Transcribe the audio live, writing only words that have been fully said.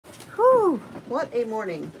What a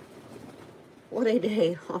morning. What a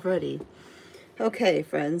day already. Okay,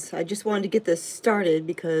 friends, I just wanted to get this started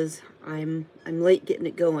because I'm late getting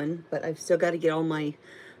it going, but I've still got to get all my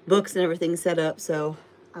books and everything set up, so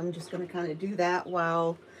I'm just going to kind of do that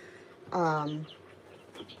while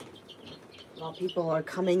people are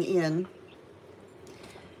coming in.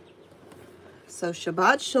 So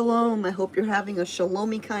Shabbat Shalom. I hope you're having a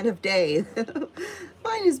shalomy kind of day.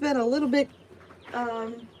 Mine has been a little bit,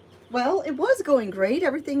 well, it was going great.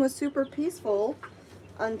 Everything was super peaceful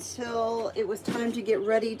until it was time to get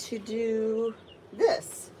ready to do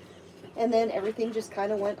this. And then everything just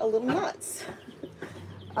kind of went a little nuts.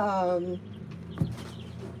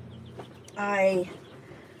 I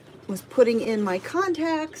was putting in my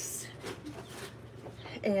contacts,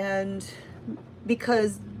 and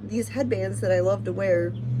because these headbands that I love to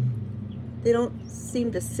wear, they don't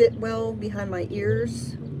seem to sit well behind my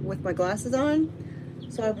ears with my glasses on,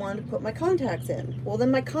 so I wanted to put my contacts in. Well,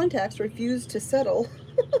 then my contacts refused to settle,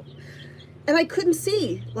 and I couldn't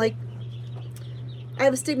see. Like, I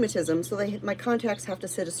have astigmatism, so my contacts have to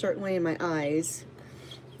sit a certain way in my eyes,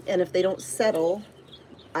 and if they don't settle,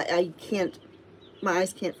 I can't, my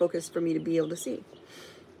eyes can't focus for me to be able to see,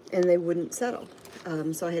 and they wouldn't settle.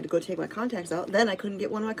 So I had to go take my contacts out. Then I couldn't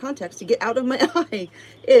get one of my contacts to get out of my eye.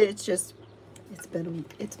 It's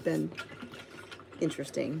been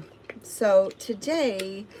interesting. So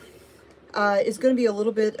today is going to be a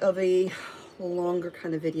little bit of a longer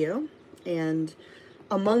kind of video. And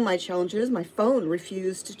among my challenges, my phone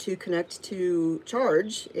refused to connect to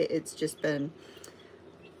charge. It's just been,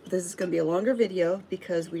 this is going to be a longer video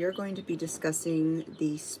because we are going to be discussing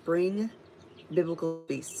the spring biblical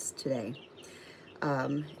feasts today.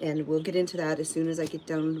 And we'll get into that as soon as I get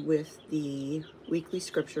done with the weekly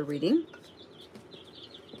scripture reading.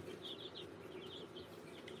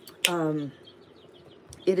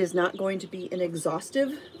 It is not going to be an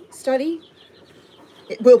exhaustive study.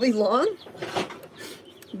 It will be long,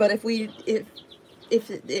 but if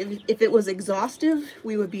it was exhaustive,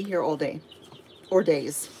 we would be here all day or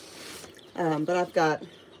days. But I've got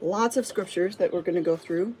lots of scriptures that we're going to go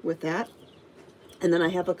through with that. And then I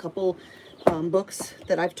have a couple books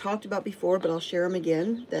that I've talked about before, but I'll share them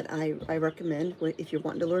again, that I recommend if you're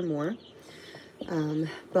wanting to learn more.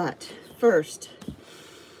 But first,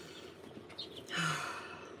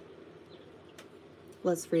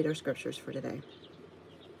 let's read our scriptures for today.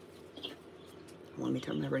 Let me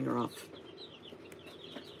turn my ringer off.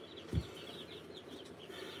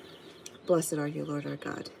 Blessed are you, Lord our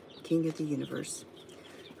God, King of the universe,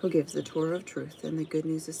 who gives the Torah of truth and the good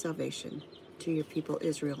news of salvation to your people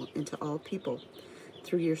Israel and to all people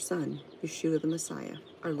through your Son, Yeshua the Messiah,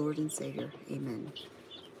 our Lord and Savior. Amen.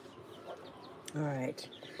 All right.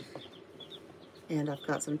 And I've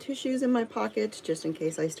got some tissues in my pocket just in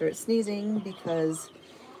case I start sneezing, because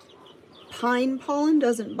pine pollen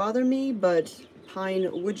doesn't bother me, but pine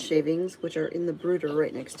wood shavings, which are in the brooder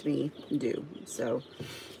right next to me, do. So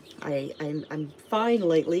I'm fine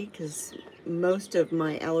lately because most of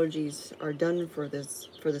my allergies are done for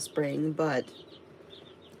the spring, but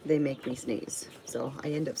they make me sneeze. So I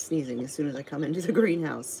end up sneezing as soon as I come into the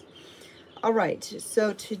greenhouse. All right,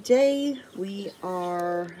 so today we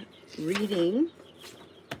are reading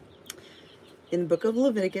in the book of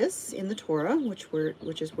Leviticus in the Torah, which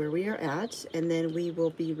is where we are at, and then we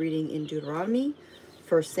will be reading in Deuteronomy,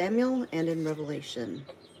 1 Samuel, and in Revelation.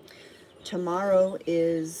 Tomorrow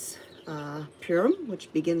is Purim,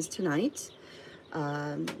 which begins tonight.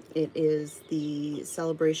 It is the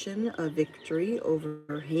celebration of victory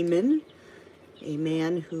over Haman, a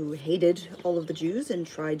man who hated all of the Jews and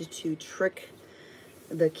tried to trick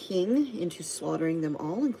the king into slaughtering them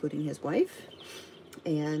all, including his wife.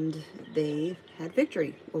 And they had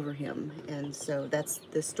victory over him. And so that's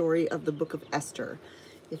the story of the book of Esther,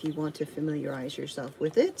 if you want to familiarize yourself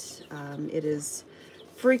with it. It is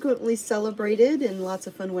frequently celebrated in lots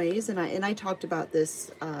of fun ways, and I talked about this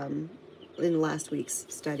in last week's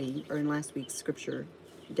study, or in last week's scripture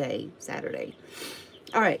day, Saturday.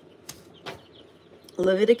 All right,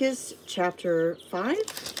 Leviticus chapter 5.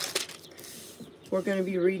 We're going to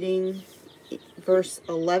be reading verse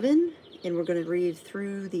 11, and we're going to read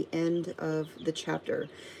through the end of the chapter.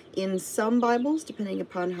 In some Bibles, depending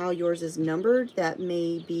upon how yours is numbered, that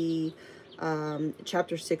may be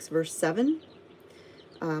chapter 6, verse 7,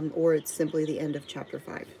 or it's simply the end of chapter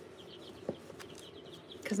 5.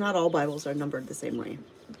 Because not all Bibles are numbered the same way.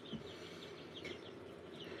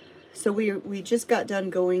 So we just got done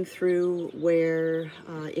going through where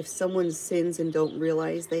if someone sins and don't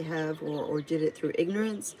realize they have, or did it through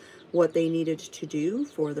ignorance, what they needed to do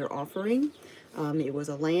for their offering. It was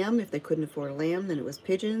a lamb. If they couldn't afford a lamb, then it was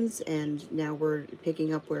pigeons. And now we're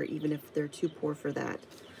picking up where even if they're too poor for that.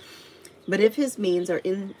 But if his means are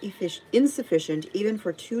insufficient even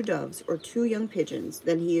for 2 doves or 2 young pigeons,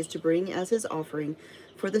 then he is to bring as his offering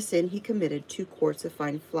for the sin he committed 2 quarts of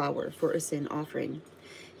fine flour for a sin offering.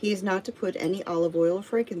 He is not to put any olive oil or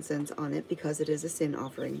frankincense on it because it is a sin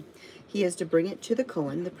offering. He is to bring it to the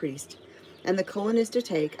Cohen, the priest, and the Cohen is to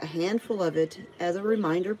take a handful of it as a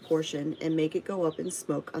reminder portion and make it go up in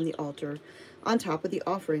smoke on the altar on top of the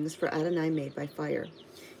offerings for Adonai made by fire.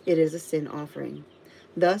 It is a sin offering.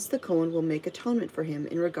 Thus the Cohen will make atonement for him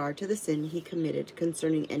in regard to the sin he committed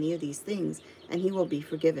concerning any of these things, and he will be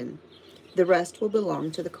forgiven. The rest will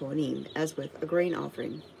belong to the Kohanim, as with a grain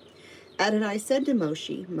offering. Adonai said to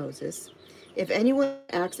Moses, if anyone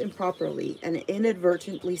acts improperly and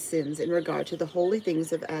inadvertently sins in regard to the holy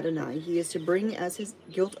things of Adonai, he is to bring as his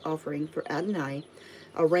guilt offering for Adonai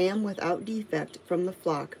a ram without defect from the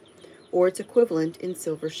flock, or its equivalent in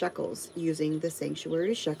silver shekels, using the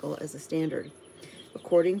sanctuary shekel as a standard.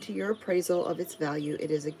 According to your appraisal of its value,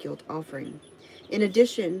 it is a guilt offering. In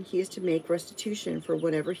addition, he is to make restitution for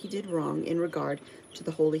whatever he did wrong in regard to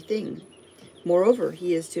the holy thing. Moreover,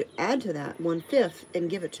 he is to add to that 1/5 and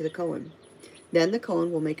give it to the Cohen. Then the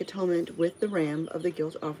Cohen will make atonement with the ram of the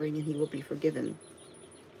guilt offering, and he will be forgiven.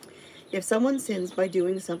 If someone sins by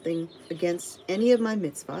doing something against any of my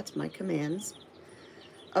mitzvot, my commands,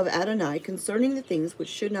 of Adonai concerning the things which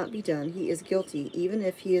should not be done, he is guilty, even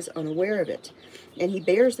if he is unaware of it, and he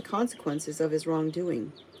bears the consequences of his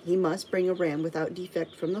wrongdoing. He must bring a ram without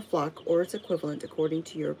defect from the flock, or its equivalent according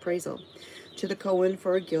to your appraisal, to the Cohen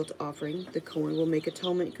for a guilt offering. The Cohen will make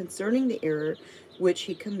atonement concerning the error which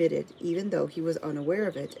he committed, even though he was unaware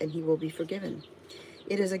of it, and he will be forgiven.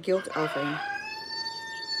 It is a guilt offering.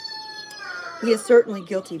 He is certainly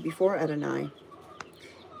guilty before Adonai.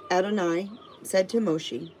 Adonai said to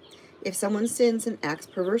Moshe, if someone sins and acts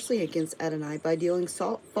perversely against Adonai by dealing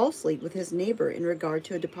falsely with his neighbor in regard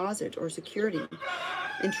to a deposit or security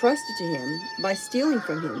entrusted to him, by stealing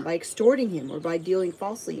from him, by extorting him, or by dealing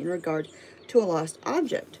falsely in regard to a lost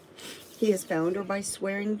object he has found, or by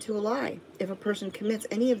swearing to a lie. If a person commits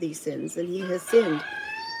any of these sins, then he has sinned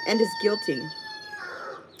and is guilty.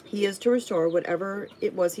 He is to restore whatever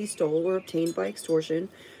it was he stole or obtained by extortion,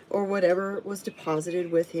 or whatever was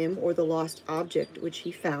deposited with him, or the lost object which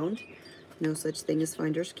he found. No such thing as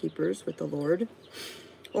finders keepers with the Lord.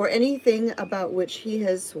 Or anything about which he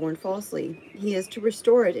has sworn falsely. He is to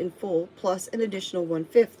restore it in full, plus an additional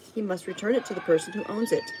 1/5. He must return it to the person who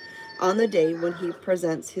owns it on the day when he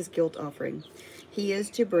presents his guilt offering. He is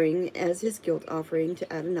to bring as his guilt offering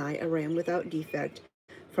to Adonai a ram without defect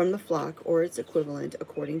from the flock, or its equivalent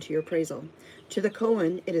according to your appraisal. To the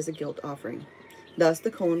Cohen it is a guilt offering. Thus the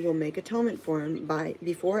Cohen will make atonement for him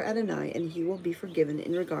before Adonai, and he will be forgiven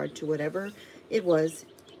in regard to whatever it was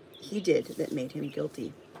he did that made him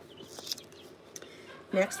guilty.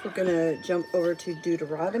 Next, we're going to jump over to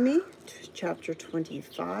Deuteronomy, chapter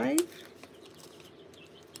 25.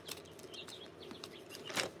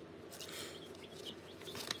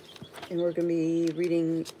 And we're going to be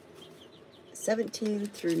reading 17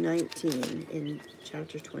 through 19 in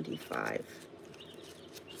chapter 25.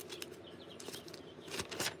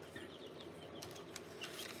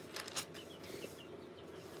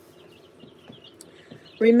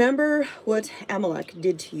 Remember what Amalek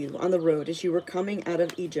did to you on the road as you were coming out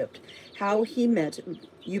of Egypt, how he met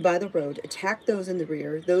you by the road, attacked those in the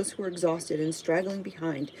rear, those who were exhausted and straggling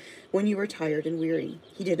behind when you were tired and weary.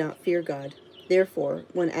 He did not fear God. Therefore,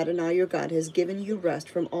 when Adonai your God has given you rest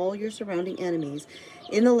from all your surrounding enemies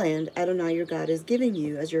in the land Adonai your God is giving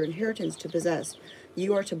you as your inheritance to possess,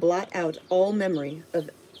 you are to blot out all memory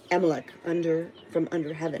of Amalek from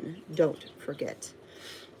under heaven. Don't forget.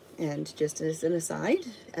 And just as an aside,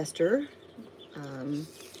 Esther,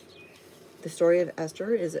 the story of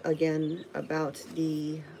Esther is again about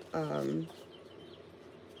the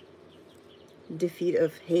defeat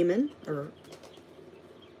of Haman,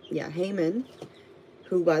 Haman,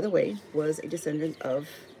 who, by the way, was a descendant of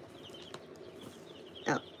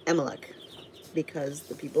Amalek, because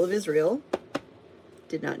the people of Israel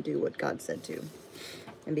did not do what God said to.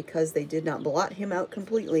 And because they did not blot him out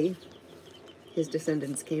completely, his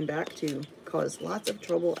descendants came back to cause lots of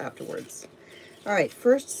trouble afterwards. All right,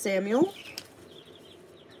 1 Samuel,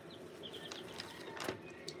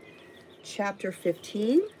 chapter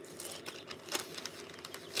 15.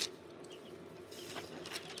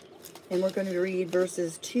 And we're going to read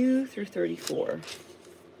verses 2 through 34.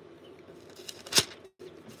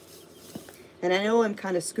 And I know I'm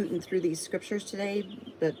kind of scooting through these scriptures today,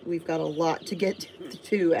 but we've got a lot to get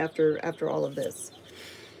to after all of this.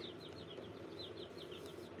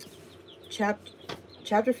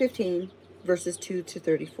 chapter 15, verses 2 to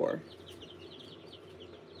 34.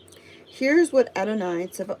 Here's what Adonai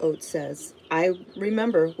Tsevaot says. I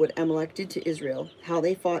remember what Amalek did to Israel, how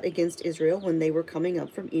they fought against Israel when they were coming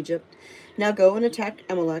up from Egypt. Now go and attack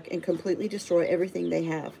Amalek and completely destroy everything they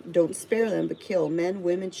have. Don't spare them, but kill men,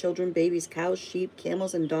 women, children, babies, cows, sheep,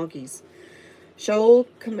 camels, and donkeys. Shaul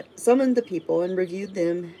summoned the people and reviewed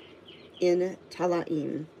them in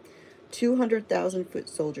Talaim, 200,000 foot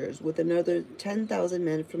soldiers with another 10,000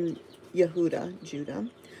 men from Judah.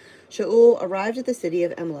 Shaul arrived at the city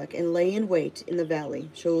of Amalek and lay in wait in the valley.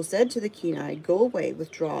 Shaul said to the Kenai, "Go away,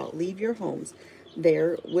 withdraw, leave your homes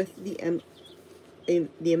there with the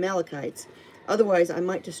Amalekites. Otherwise I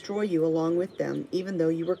might destroy you along with them, even though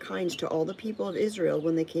you were kind to all the people of Israel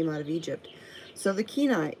when they came out of Egypt." So the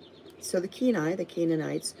Kenai, the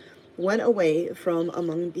Canaanites, went away from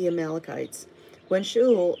among the Amalekites. When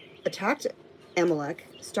Shaul attacked Amalek,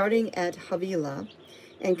 starting at Havilah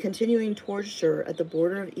and continuing towards Shur at the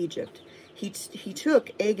border of Egypt, he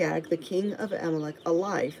took Agag, the king of Amalek,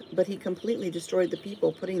 alive, but he completely destroyed the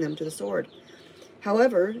people, putting them to the sword.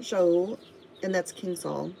 However, Shaul, and that's King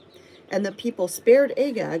Saul, and the people spared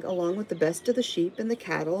Agag along with the best of the sheep and the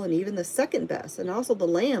cattle and even the second best, and also the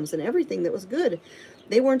lambs and everything that was good.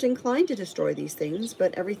 They weren't inclined to destroy these things,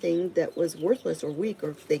 but everything that was worthless or weak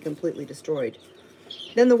they completely destroyed.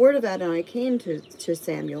 Then the word of Adonai came to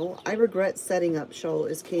Samuel. I regret setting up Shaul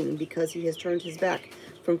as king because he has turned his back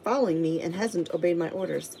from following me and hasn't obeyed my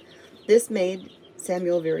orders. This made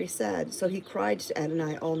Samuel very sad, so he cried to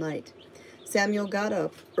Adonai all night. Samuel got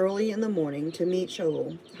up early in the morning to meet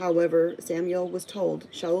Shaul. However, Samuel was told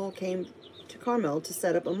Shaul came to Carmel to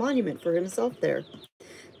set up a monument for himself there.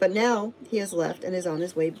 But now he has left and is on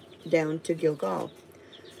his way down to Gilgal.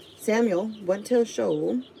 Samuel went to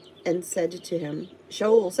Shaul and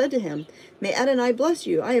Shaul said to him, "May Adonai bless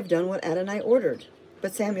you. I have done what Adonai ordered."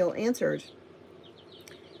 But Samuel answered,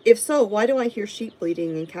 "If so, why do I hear sheep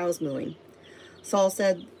bleating and cows mooing?" Saul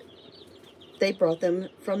said, "They brought them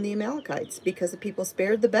from the Amalekites, because the people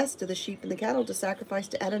spared the best of the sheep and the cattle to sacrifice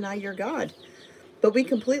to Adonai your God. But we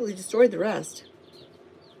completely destroyed the rest."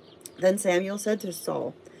 Then Samuel said to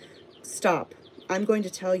Saul, "Stop. I'm going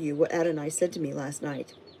to tell you what Adonai said to me last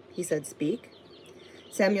night." He said, "Speak."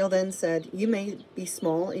 Samuel then said, "You may be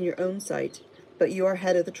small in your own sight, but you are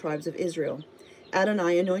head of the tribes of Israel.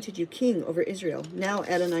 Adonai anointed you king over Israel. Now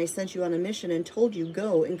Adonai sent you on a mission and told you,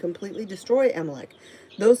 go and completely destroy Amalek,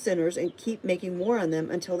 those sinners, and keep making war on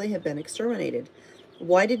them until they have been exterminated.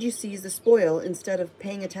 Why did you seize the spoil instead of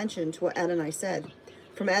paying attention to what Adonai said?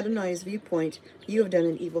 From Adonai's viewpoint, you have done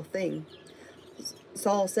an evil thing."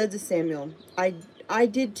 Saul said to Samuel, I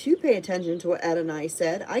did too pay attention to what Adonai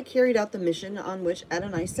said. I carried out the mission on which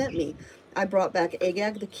Adonai sent me. I brought back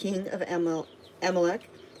Agag, the king of Amalek,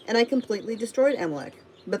 and I completely destroyed Amalek.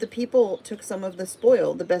 But the people took some of the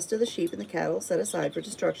spoil, the best of the sheep and the cattle set aside for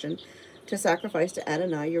destruction, to sacrifice to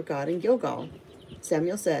Adonai your God in Gilgal.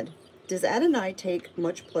 Samuel said, "Does Adonai take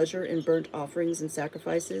much pleasure in burnt offerings and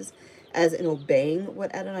sacrifices, as in obeying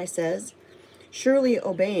what Adonai says? Surely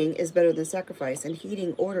obeying is better than sacrifice, and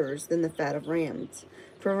heeding orders than the fat of rams.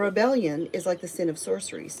 For rebellion is like the sin of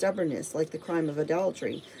sorcery, stubbornness like the crime of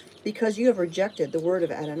idolatry. Because you have rejected the word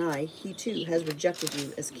of Adonai, he too has rejected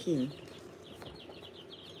you as king."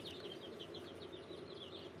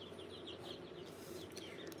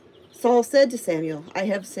 Saul said to Samuel, "I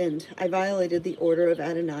have sinned. I violated the order of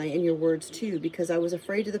Adonai and your words too, because I was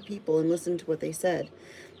afraid of the people and listened to what they said.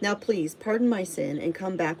 Now please, pardon my sin and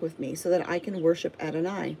come back with me so that I can worship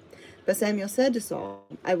Adonai." But Samuel said to Saul,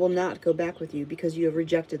 "I will not go back with you because you have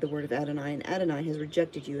rejected the word of Adonai, and Adonai has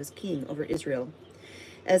rejected you as king over Israel."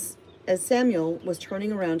 As Samuel was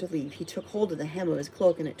turning around to leave, he took hold of the hem of his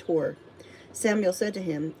cloak and it tore. Samuel said to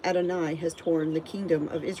him, "Adonai has torn the kingdom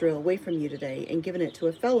of Israel away from you today and given it to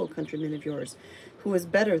a fellow countryman of yours who is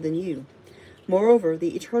better than you. Moreover,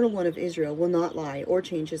 the Eternal One of Israel will not lie or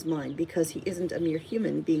change his mind, because he isn't a mere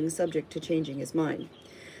human being subject to changing his mind."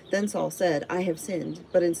 Then Saul said, "I have sinned,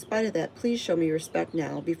 but in spite of that, please show me respect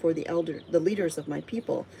now before the leaders of my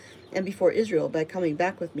people, and before Israel by coming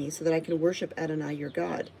back with me so that I can worship Adonai your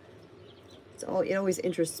God." It always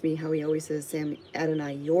interests me how he always says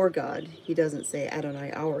Adonai your God. He doesn't say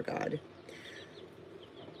Adonai our God.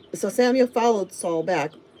 So Samuel followed Saul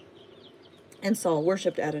back, and Saul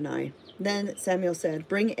worshipped Adonai. Then Samuel said,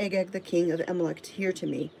 "Bring Agag the king of Amalek here to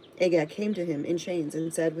me." Agag came to him in chains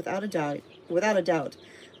and said, without a doubt,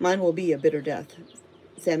 mine will be a bitter death."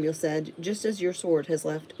 Samuel said, "Just as your sword has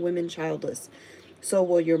left women childless, so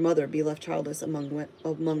will your mother be left childless among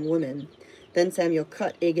women." Then Samuel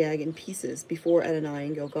cut Agag in pieces before Adonai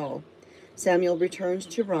in Gilgal. Samuel returned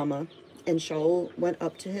to Ramah And Shaul went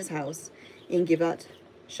up to his house in Givat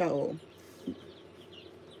Shaul.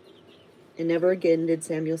 And never again did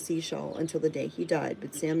Samuel see Saul until the day he died.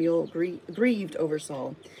 But Samuel grieved over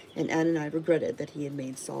Saul, and Adonai regretted that he had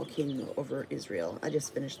made Saul king over Israel. I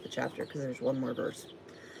just finished the chapter because there's one more verse.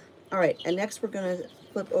 All right, and next we're going to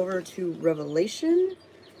flip over to Revelation,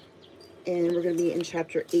 and we're going to be in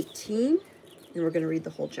chapter 18, and we're going to read the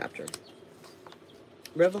whole chapter.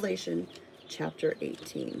 Revelation chapter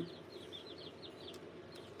 18.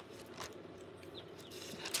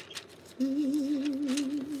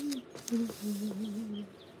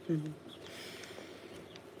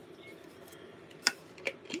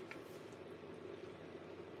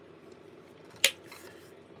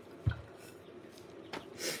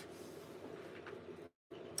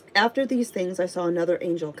 After these things I saw another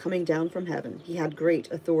angel coming down from heaven. He had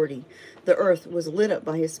great authority. The earth was lit up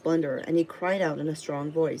by his splendor, and he cried out in a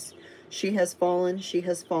strong voice, she has fallen,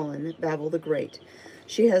 Babel the Great.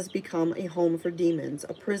 She has become a home for demons,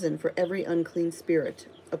 a prison for every unclean spirit,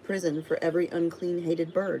 a prison for every unclean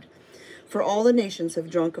hated bird. For all the nations have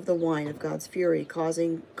drunk of the wine of God's fury,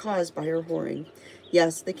 caused by her whoring.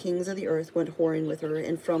 Yes, the kings of the earth went whoring with her,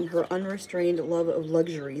 and from her unrestrained love of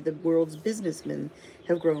luxury, the world's businessmen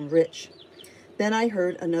have grown rich. Then I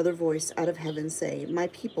heard another voice out of heaven say, my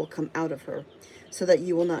people, come out of her, so that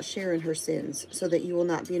you will not share in her sins, so that you will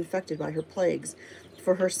not be infected by her plagues.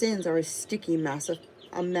 For her sins are a sticky mass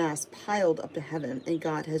piled up to heaven, and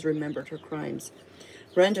God has remembered her crimes.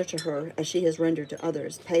 Render to her as she has rendered to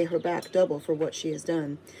others. Pay her back double for what she has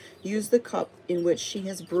done. Use the cup in which she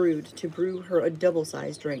has brewed to brew her a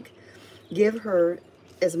double-sized drink. Give her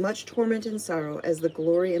as much torment and sorrow as the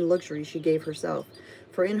glory and luxury she gave herself.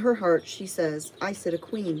 For in her heart she says, I sit a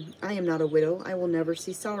queen. I am not a widow. I will never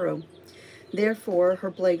see sorrow. Therefore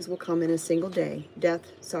her plagues will come in a single day,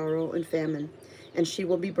 death, sorrow, and famine. And she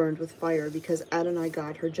will be burned with fire, because Adonai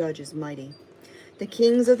God, her judge, is mighty. The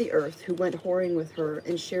kings of the earth who went whoring with her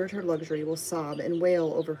and shared her luxury will sob and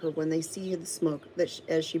wail over her when they see the smoke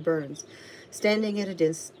as she burns. Standing at a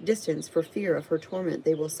distance for fear of her torment,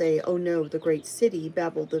 they will say, oh no, the great city,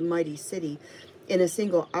 Babel, the mighty city, in a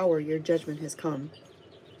single hour your judgment has come.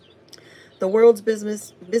 The world's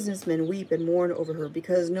businessmen weep and mourn over her,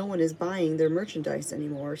 because no one is buying their merchandise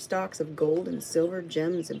anymore. Stocks of gold and silver,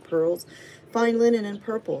 gems and pearls, fine linen and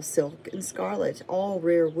purple, silk and scarlet, all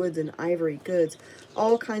rare woods and ivory goods,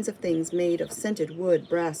 all kinds of things made of scented wood,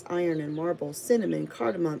 brass, iron, and marble, cinnamon,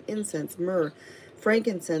 cardamom, incense, myrrh,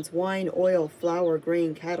 frankincense, wine, oil, flour,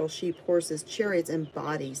 grain, cattle, sheep, horses, chariots, and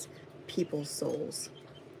bodies, people's souls.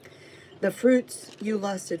 The fruits you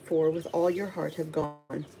lusted for with all your heart have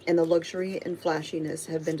gone, and the luxury and flashiness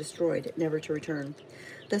have been destroyed, never to return.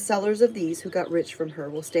 The sellers of these who got rich from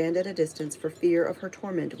her will stand at a distance for fear of her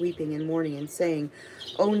torment, weeping and mourning, and saying,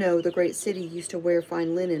 oh no, the great city used to wear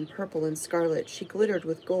fine linen, purple and scarlet. She glittered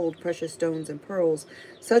with gold, precious stones, and pearls.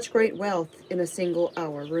 Such great wealth in a single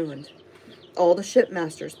hour ruined. All the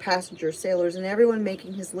shipmasters, passengers, sailors, and everyone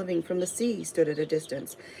making his living from the sea stood at a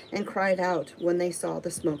distance and cried out when they saw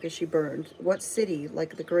the smoke as she burned, what city was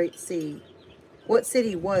like the great city?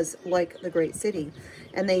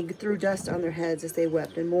 And they threw dust on their heads as they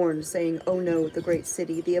wept and mourned, saying, oh no, the great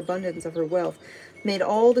city, the abundance of her wealth, made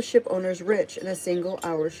all the ship owners rich. In a single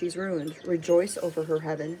hour she's ruined. Rejoice over her,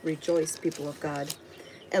 heaven. Rejoice, people of God,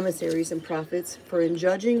 emissaries and prophets, for in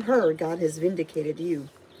judging her God has vindicated you.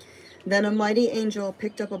 Then a mighty angel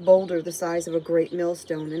picked up a boulder the size of a great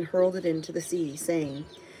millstone and hurled it into the sea, saying,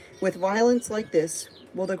 with violence like this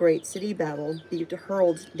will the great city Babel be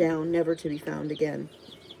hurled down, never to be found again.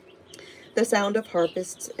 The sound of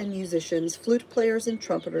harpists and musicians, flute players and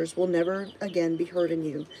trumpeters will never again be heard in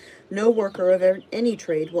you. No worker of any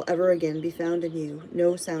trade will ever again be found in you.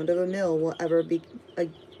 No sound of a mill will ever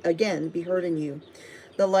again be heard in you.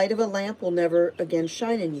 The light of a lamp will never again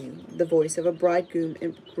shine in you. The voice of a bridegroom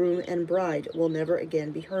and bride will never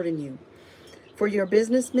again be heard in you. For your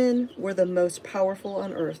businessmen were the most powerful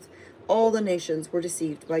on earth. All the nations were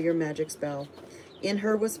deceived by your magic spell. In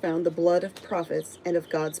her was found the blood of prophets and of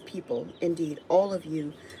God's people, indeed, all of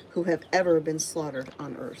you who have ever been slaughtered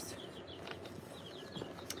on earth.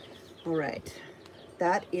 All right.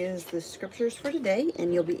 That is the scriptures for today,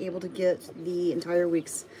 and you'll be able to get the entire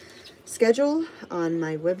week's schedule on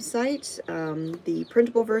my website. The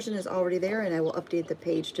printable version is already there, and I will update the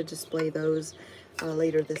page to display those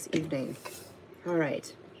later this evening. All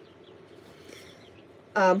right.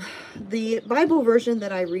 The Bible version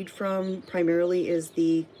that I read from primarily is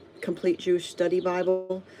the Complete Jewish Study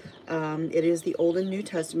Bible. It is the Old and New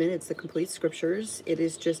Testament. It's the complete scriptures. It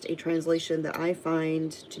is just a translation that I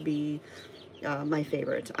find to be my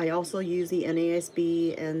favorite. I also use the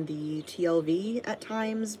NASB and the TLV at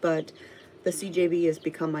times, but the CJB has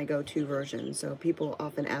become my go-to version, so people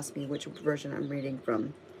often ask me which version I'm reading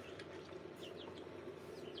from.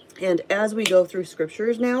 And as we go through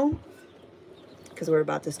scriptures now, because we're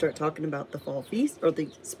about to start talking about the fall feast, or the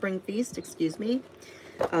spring feast, excuse me,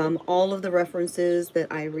 all of the references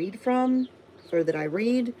that I read from, or that I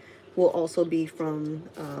read, will also be from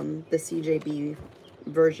the CJB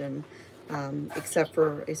version, except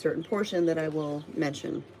for a certain portion that I will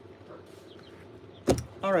mention.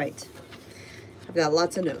 All right, I've got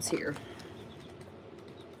lots of notes here.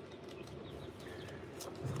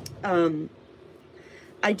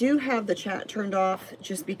 I do have the chat turned off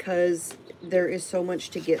just because there is so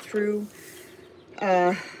much to get through.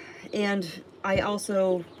 And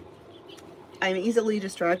I'm easily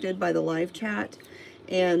distracted by the live chat,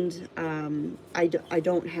 and I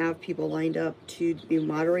don't have people lined up to be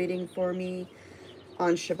moderating for me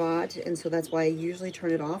on Shabbat, and so that's why I usually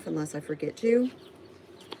turn it off unless I forget to,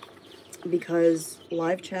 because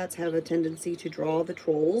live chats have a tendency to draw the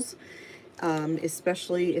trolls,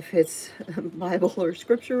 especially if it's Bible or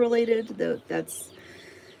scripture related. That's,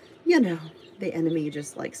 you know, the enemy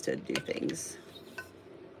just likes to do things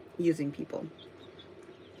using people.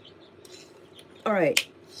 All right,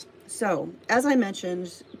 so as I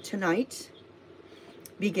mentioned, tonight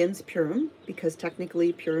begins Purim, because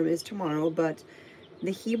technically Purim is tomorrow, but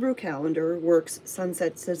the Hebrew calendar works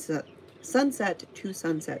sunset to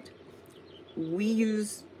sunset.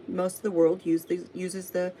 Most of the world uses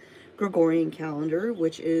the Gregorian calendar,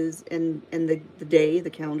 which is, and the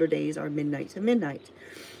calendar days are midnight to midnight.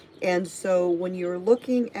 And so when you're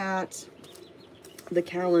looking at the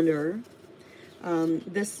calendar,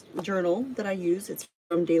 this journal that I use, it's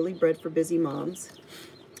from Daily Bread for Busy Moms,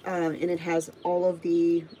 and it has all of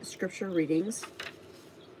the scripture readings.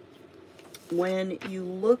 When you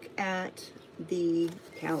look at the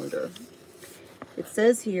calendar, it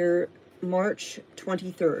says here March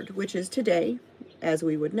 23rd, which is today, as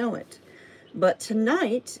we would know it. But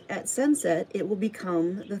tonight at sunset, it will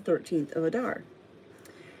become the 13th of Adar.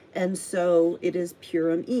 And so it is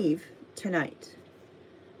Purim Eve tonight.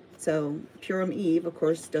 So Purim Eve, of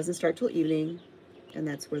course, doesn't start till evening, and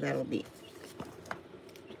that's where that'll be.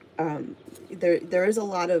 There is a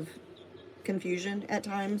lot of confusion at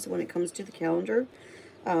times when it comes to the calendar,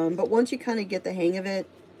 but once you kind of get the hang of it,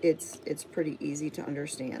 it's pretty easy to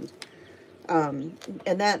understand.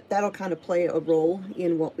 And that'll kind of play a role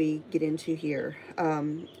in what we get into here.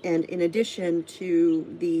 And in addition to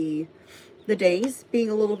the days being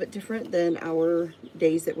a little bit different than our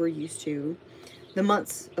days that we're used to, the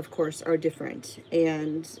months, of course, are different.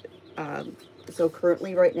 And so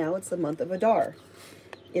currently right now it's the month of Adar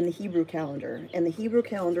in the Hebrew calendar. And the Hebrew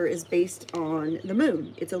calendar is based on the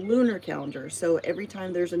moon. It's a lunar calendar. So every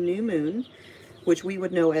time there's a new moon, which we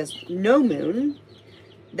would know as no moon,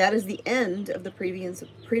 that is the end of the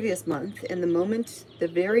previous month. And the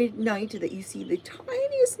very night that you see the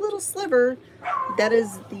tiniest little sliver, that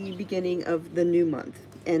is the beginning of the new month.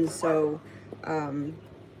 And so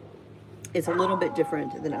it's a little bit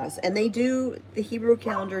different than us. And the Hebrew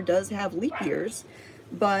calendar does have leap years,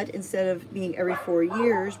 but instead of being every 4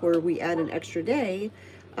 years where we add an extra day,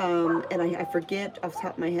 and I forget off the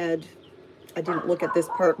top of my head, I didn't look at this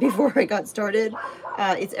part before I got started,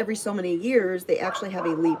 it's every so many years they actually have a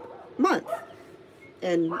leap month.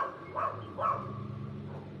 And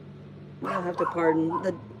you'll have to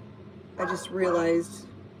pardon, I just realized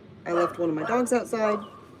I left one of my dogs outside,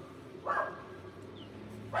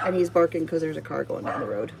 and he's barking because there's a car going down the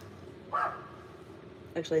road.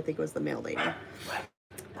 Actually, I think it was the mail lady.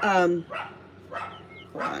 Hold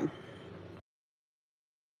on.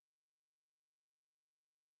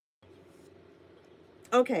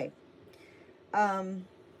 Okay. The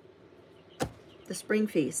spring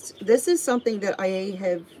feast. This is something that I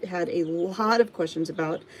have had a lot of questions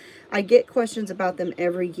about. I get questions about them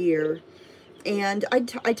every year, and I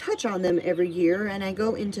touch on them every year, and I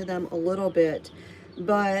go into them a little bit,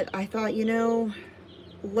 but I thought,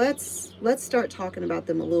 let's start talking about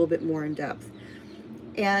them a little bit more in depth.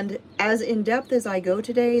 And as in depth as I go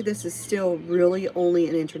today, this is still really only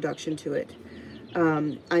an introduction to it.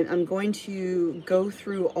 I'm going to go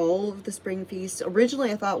through all of the spring feasts.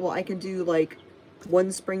 Originally, I thought, well, I could do like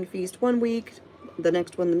one spring feast one week, the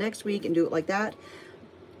next one the next week, and do it like that.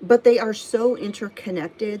 But they are so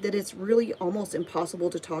interconnected that it's really almost impossible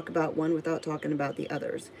to talk about one without talking about the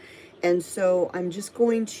others. And so I'm just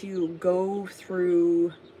going to go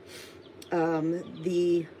through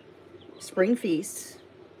the spring feasts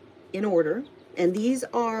in order. And these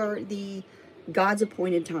are the God's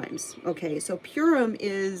appointed times. Okay, so Purim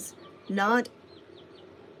is not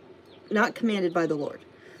commanded by the Lord.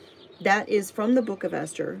 That is from the book of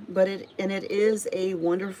Esther, but it is a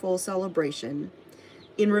wonderful celebration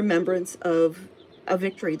in remembrance of a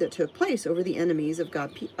victory that took place over the enemies of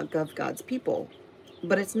God's people.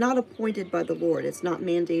 But it's not appointed by the Lord. It's not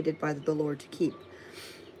mandated by the Lord to keep.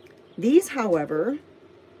 These, however,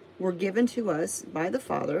 were given to us by the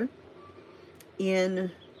Father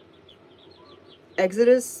in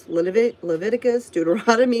Exodus, Leviticus,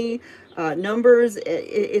 Deuteronomy, Numbers.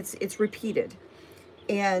 It's repeated.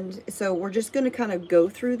 And so we're just going to kind of go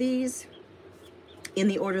through these in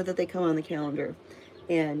the order that they come on the calendar.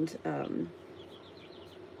 And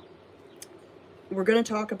we're going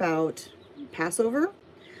to talk about Passover.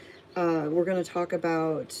 We're going to talk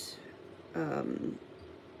about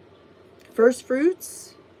first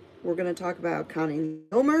fruits. We're going to talk about counting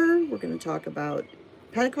the Omer. We're going to talk about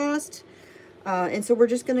Pentecost. And so we're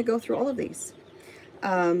just going to go through all of these.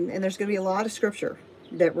 And there's going to be a lot of scripture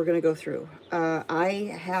that we're going to go through.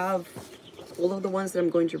 I have all of the ones that I'm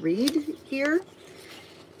going to read here.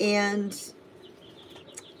 And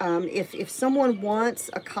if someone wants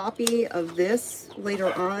a copy of this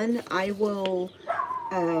later on, I will,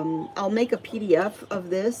 I'll make a PDF of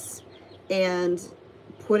this and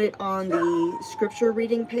put it on the scripture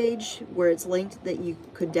reading page where it's linked that you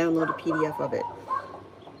could download a PDF of it.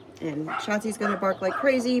 And Chauncey's going to bark like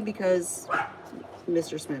crazy because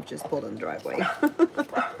Mr. Smith just pulled in the driveway.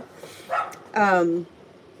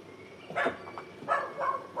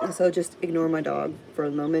 So just ignore my dog for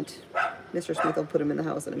a moment. Mr. Smith will put him in the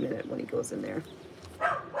house in a minute when he goes in there.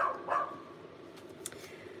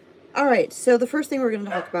 All right, so the first thing we're going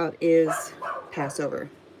to talk about is Passover.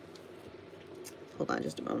 Hold on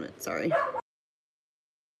just a moment, sorry.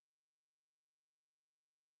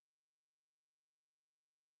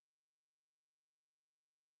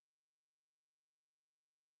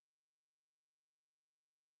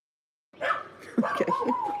 Okay.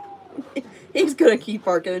 He's going to keep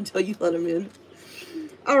barking until you let him in.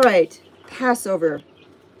 All right, Passover.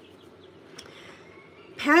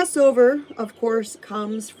 Passover, of course,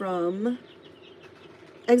 comes from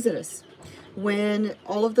Exodus, when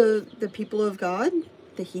all of the people of God,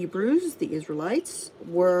 the Hebrews, the Israelites,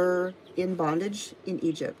 were in bondage in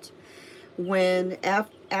Egypt. When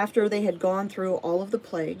after they had gone through all of the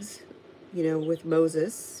plagues, you know, with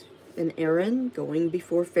Moses and Aaron going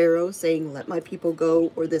before Pharaoh saying, let my people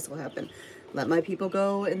go or this will happen. Let my people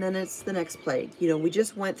go, and then it's the next plague. You know, we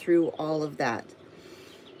just went through all of that.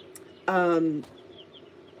 The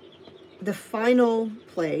final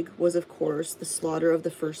plague was, of course, the slaughter of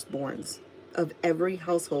the firstborns of every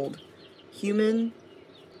household, human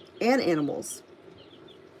and animals.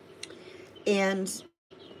 And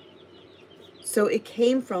so it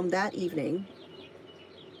came from that evening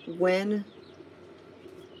when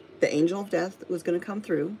the angel of death was going to come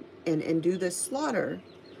through and do this slaughter.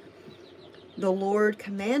 The Lord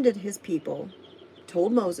commanded his people,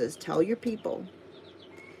 told Moses, tell your people,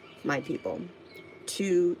 my people,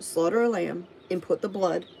 to slaughter a lamb and put the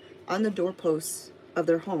blood on the doorposts of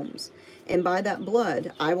their homes. And by that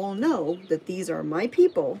blood, I will know that these are my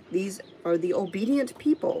people, these are the obedient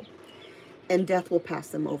people, and death will pass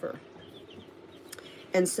them over.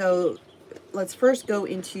 And so let's first go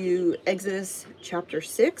into Exodus chapter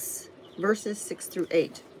 6, verses 6 through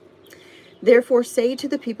 8. Therefore say to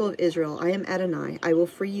the people of Israel, I am Adonai. I will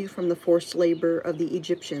free you from the forced labor of the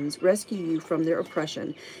Egyptians, rescue you from their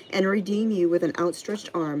oppression, and redeem you with an outstretched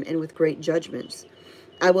arm and with great judgments.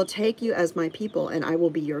 I will take you as my people, and I will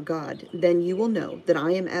be your God. Then you will know that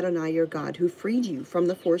I am Adonai your God, who freed you from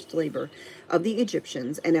the forced labor of the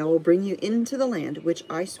Egyptians, and I will bring you into the land which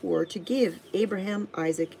I swore to give Abraham,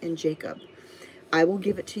 Isaac, and Jacob. I will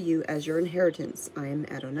give it to you as your inheritance. I am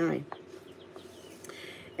Adonai.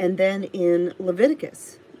 And then in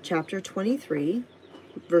Leviticus chapter 23,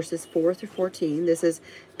 verses 4 through 14, this is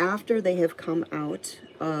after they have come out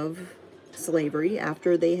of slavery,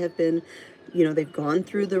 after they have been, you know, they've gone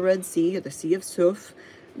through the Red Sea, or the Sea of Suf.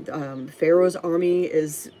 Pharaoh's army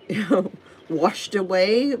is, you know, washed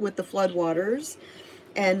away with the floodwaters.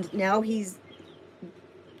 And now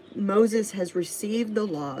Moses has received the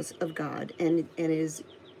laws of God and is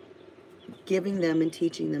giving them and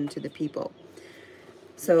teaching them to the people.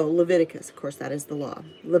 So Leviticus, of course, that is the law.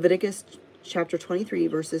 Leviticus chapter 23,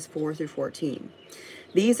 verses 4 through 14.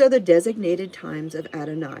 These are the designated times of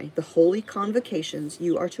Adonai, the holy convocations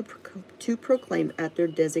you are to proclaim at their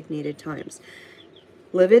designated times.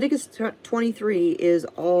 Leviticus 23 is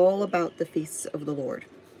all about the feasts of the Lord.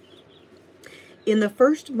 In the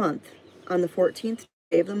first month, on the 14th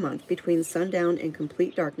day of the month, between sundown and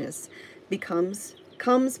complete darkness, comes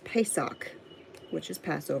Pesach. which is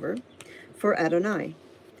Passover, for Adonai.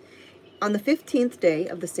 On the 15th day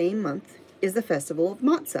of the same month is the festival of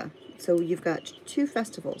Matzah. So you've got two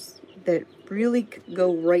festivals that really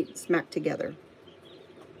go right smack together.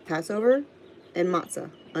 Passover and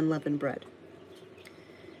Matzah, unleavened bread.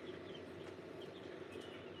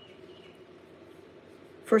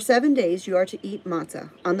 For 7 days you are to eat matzah.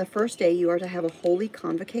 On the first day you are to have a holy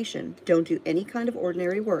convocation. Don't do any kind of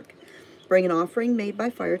ordinary work. Bring an offering made by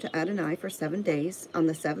fire to Adonai for 7 days. On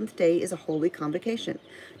the 7th day is a holy convocation.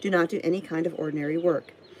 Do not do any kind of ordinary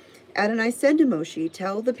work. Adonai said to Moshe,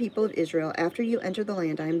 tell the people of Israel, after you enter the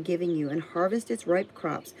land I am giving you and harvest its ripe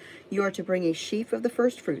crops, you are to bring a sheaf of the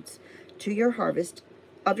first fruits to your harvest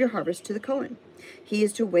to the Cohen. He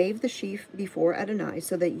is to wave the sheaf before Adonai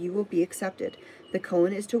so that you will be accepted. The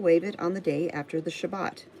Cohen is to wave it on the day after the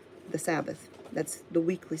Shabbat, the Sabbath. That's the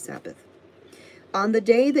weekly Sabbath. On the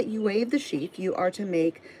day that you wave the sheaf, you are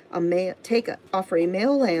to offer a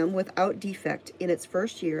male lamb without defect in its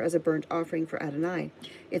first year as a burnt offering for Adonai.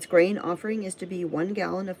 Its grain offering is to be 1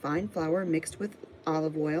 gallon of fine flour mixed with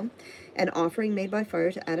olive oil. An offering made by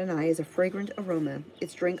fire to Adonai is a fragrant aroma.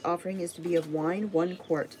 Its drink offering is to be of wine 1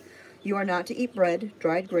 quart. You are not to eat bread,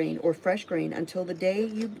 dried grain, or fresh grain until the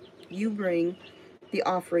day you bring the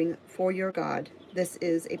offering for your God. This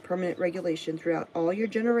is a permanent regulation throughout all your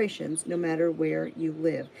generations, no matter where you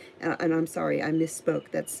live. And I'm sorry, I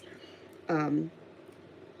misspoke. That's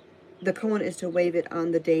the Kohen is to wave it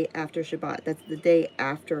on the day after Shabbat. That's the day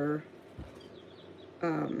after.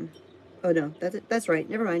 Oh no, that's right.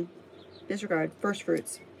 Never mind. Disregard. First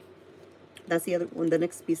fruits. That's the other one. The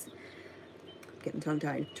next piece. Getting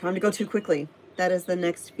tongue-tied. Trying to go too quickly. That is the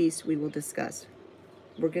next piece we will discuss.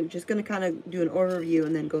 We're just going to kind of do an overview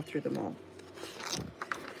and then go through them all.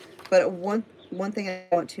 But one thing I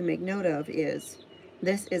want to make note of is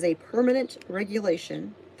this is a permanent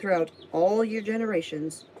regulation throughout all your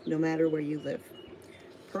generations, no matter where you live.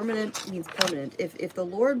 Permanent means permanent. If the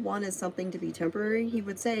Lord wanted something to be temporary, he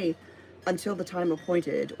would say, until the time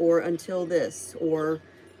appointed, or until this, or,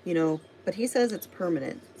 you know, but he says it's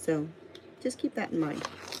permanent. So just keep that in mind.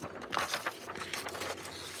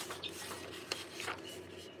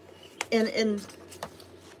 And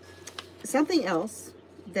something else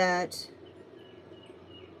that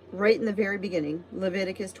right in the very beginning,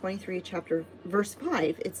 Leviticus 23, verse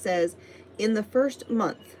 5, it says, in the first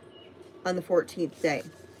month, on the 14th day.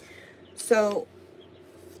 So,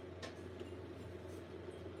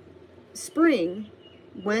 spring,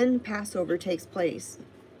 when Passover takes place,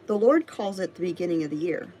 the Lord calls it the beginning of the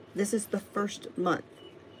year. This is the first month.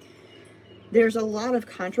 There's a lot of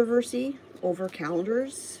controversy over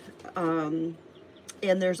calendars, and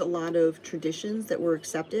there's a lot of traditions that were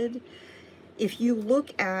accepted. If you even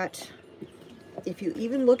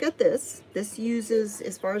look at this uses,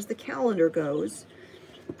 as far as the calendar goes,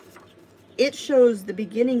 it shows the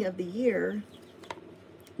beginning of the year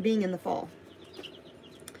being in the fall.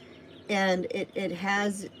 And it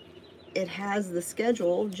has the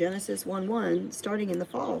schedule, Genesis 1:1, starting in the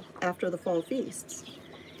fall, after the fall feasts.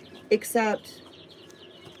 Except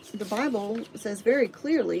the Bible says very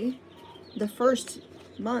clearly the first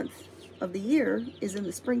month of the year is in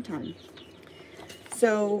the springtime.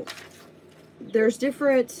 So there's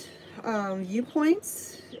different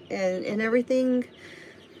viewpoints and everything.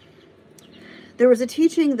 There was a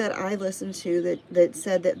teaching that I listened to that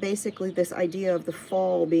said that basically this idea of the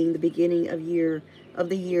fall being the beginning of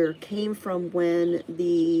the year came from when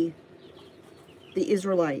the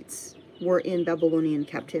Israelites were in Babylonian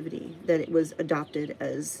captivity, that it was adopted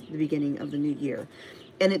as the beginning of the new year.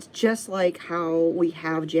 And it's just like how we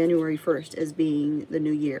have January 1st as being the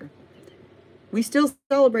new year. We still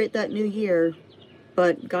celebrate that new year,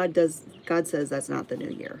 but God says that's not the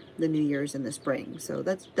new year. The new year is in the spring. So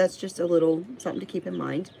that's just a little something to keep in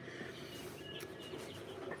mind.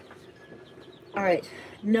 All right,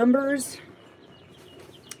 Numbers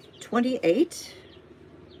 28.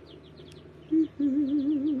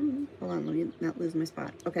 Hold on, let me not lose my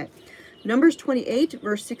spot. Okay. Numbers 28,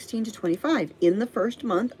 verse 16 to 25. In the first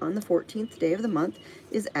month, on the 14th day of the month,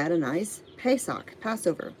 is Adonai's Pesach,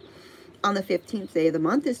 Passover. On the 15th day of the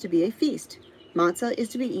month is to be a feast. Matzah is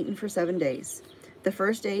to be eaten for 7 days. The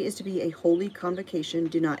first day is to be a holy convocation.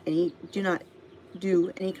 Do not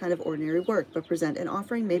do any kind of ordinary work, but present an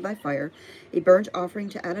offering made by fire, a burnt offering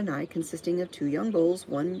to Adonai, consisting of 2 young bulls,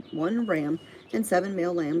 one ram, and 7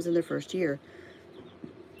 male lambs in their first year.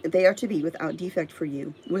 They are to be without defect for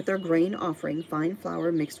you. With their grain offering, fine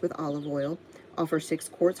flour mixed with olive oil. Offer 6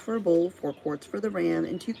 quarts for a bull, 4 quarts for the ram,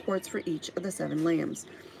 and 2 quarts for each of the 7 lambs.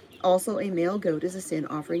 Also, a male goat is a sin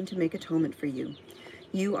offering to make atonement for you.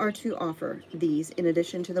 You are to offer these in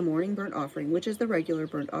addition to the morning burnt offering, which is the regular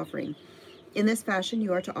burnt offering. In this fashion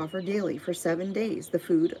you are to offer daily for 7 days the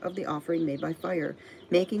food of the offering made by fire,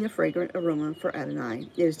 making a fragrant aroma for Adonai.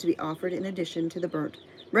 It is to be offered in addition to the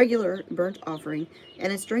regular burnt offering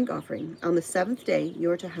and its drink offering. On the 7th day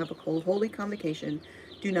you are to have a holy convocation.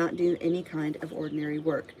 Do not do any kind of ordinary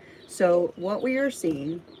work. So what we are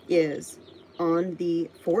seeing is on the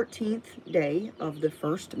 14th day of the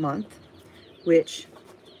first month, which,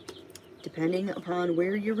 depending upon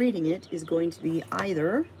where you're reading it, is going to be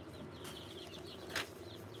either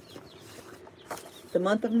the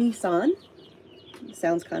month of Nisan,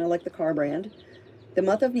 sounds kind of like the car brand, the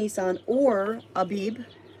month of Nisan, or Abib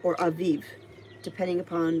or Aviv, depending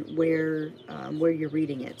upon where you're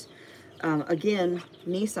reading it. Again,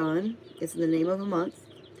 Nisan is the name of a month.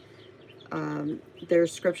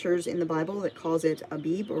 There's scriptures in the Bible that calls it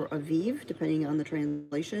Abib or Aviv, depending on the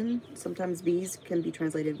translation. Sometimes V's can be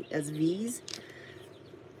translated as V's,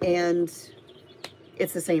 and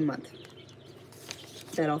it's the same month.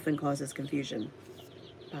 That often causes confusion.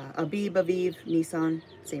 Abib, Aviv, Nisan,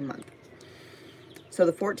 same month. So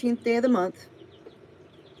the 14th day of the month,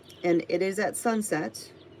 and it is at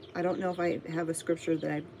sunset. I don't know if I have a scripture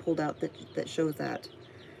that I pulled out that shows that.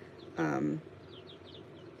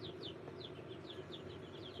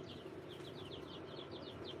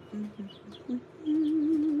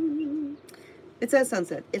 It's at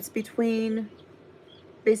sunset. It's between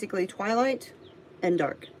basically twilight and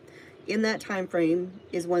dark. In that time frame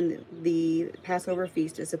is when the Passover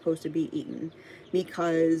feast is supposed to be eaten,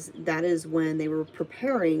 because that is when they were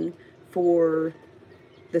preparing for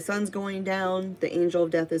the sun's going down, the angel of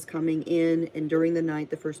death is coming in, and during the night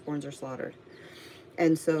the firstborns are slaughtered.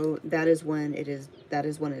 And so that is when it is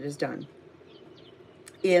done.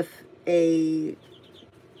 Let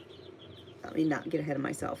me not get ahead of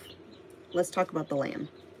myself. Let's talk about the lamb.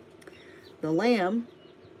 The lamb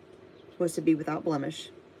was to be without blemish.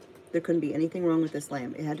 There couldn't be anything wrong with this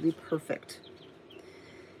lamb. It had to be perfect.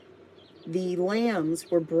 The lambs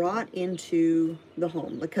were brought into the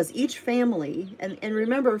home because each family, and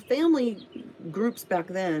remember, family groups back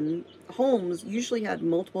then, homes usually had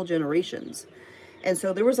multiple generations. And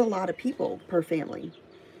so there was a lot of people per family.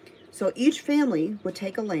 So each family would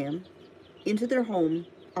take a lamb into their home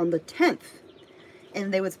on the 10th,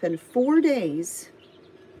 and they would spend 4 days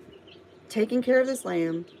taking care of this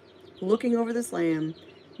lamb, looking over this lamb,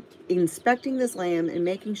 inspecting this lamb, and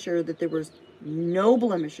making sure that there was no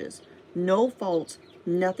blemishes, no fault,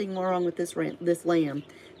 nothing wrong with this lamb,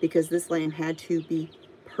 because this lamb had to be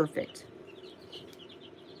perfect.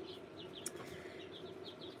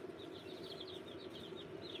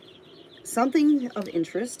 Something of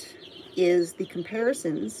interest is the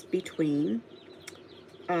comparisons between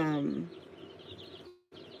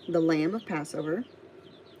the Lamb of Passover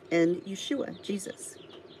and Yeshua, Jesus.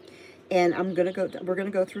 And we're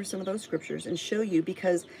gonna go through some of those scriptures and show you,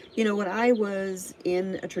 because, you know, when I was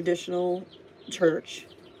in a traditional church,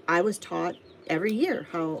 I was taught every year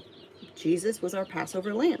how Jesus was our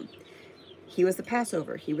Passover lamb. He was the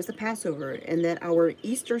Passover. He was the Passover, and that our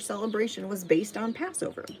Easter celebration was based on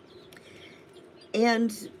Passover.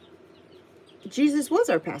 And Jesus was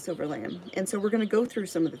our Passover lamb. And so we're going to go through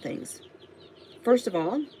some of the things. First of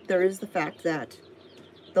all, there is the fact that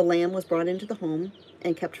the lamb was brought into the home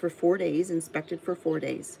and kept for 4 days, inspected for 4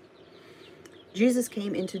 days. Jesus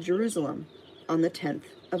came into Jerusalem on the 10th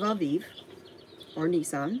of Aviv, or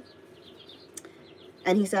Nisan,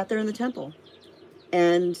 and he sat there in the temple.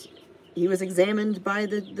 And he was examined by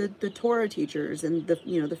the Torah teachers and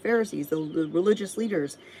the Pharisees, the religious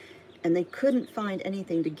leaders, and they couldn't find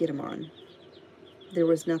anything to get him on. There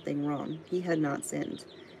was nothing wrong. He had not sinned.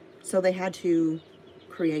 So they had to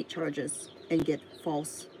create charges and get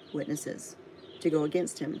false witnesses to go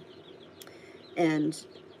against him. And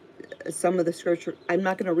some of the scripture, I'm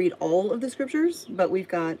not going to read all of the scriptures, but we've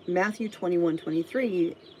got Matthew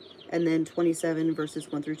 21:23, and then 27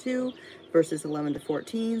 verses 1 through 2, verses 11 to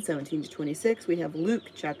 14, 17 to 26. We have Luke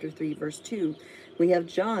chapter 3 verse 2. We have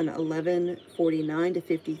John 11:49 to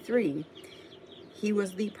 53. He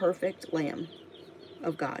was the perfect Lamb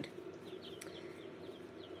of God.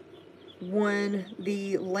 When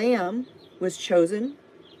the lamb was chosen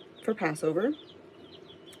for Passover,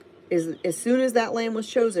 as soon as that lamb was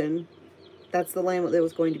chosen, that's the lamb that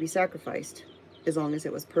was going to be sacrificed, as long as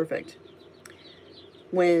it was perfect.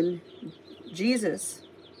 When Jesus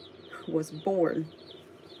was born,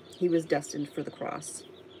 he was destined for the cross.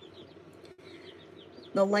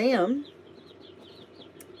 The lamb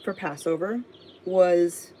for Passover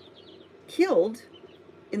was killed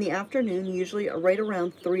in the afternoon, usually right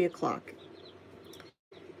around 3 o'clock.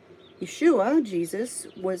 Yeshua, Jesus,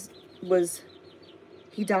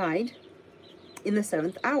 he died in the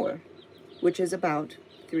 7th hour, which is about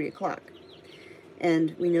 3 o'clock.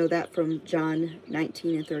 And we know that from John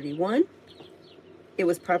 19 and 31. It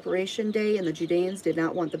was preparation day, and the Judeans did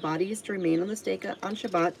not want the bodies to remain on the stake on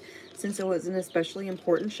Shabbat, since it was an especially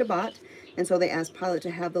important Shabbat. And so they asked Pilate to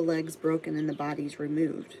have the legs broken and the bodies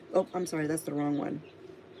removed. Oh, I'm sorry, that's the wrong one.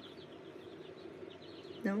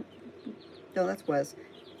 No, that was.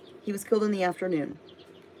 He was killed in the afternoon,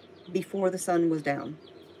 before the sun was down.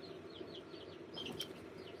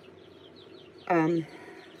 All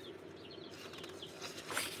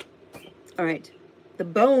right. The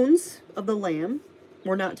bones of the lamb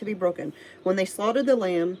were not to be broken. When they slaughtered the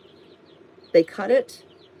lamb, they cut it,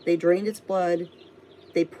 they drained its blood,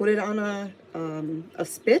 they put it on a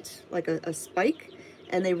spit, like a spike,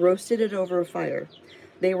 and they roasted it over a fire.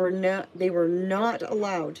 They were not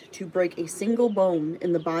allowed to break a single bone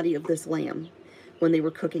in the body of this lamb when they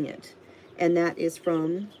were cooking it. And that is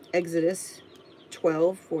from Exodus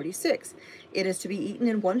 12:46. It is to be eaten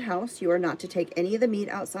in one house. You are not to take any of the meat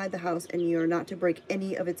outside the house, and you are not to break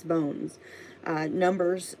any of its bones.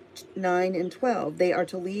 Numbers 9 and 12. They are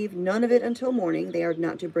to leave none of it until morning. They are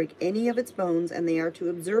not to break any of its bones, and they are to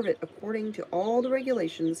observe it according to all the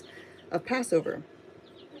regulations of Passover.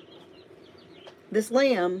 This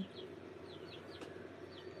lamb,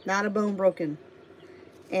 not a bone broken.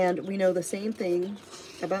 And we know the same thing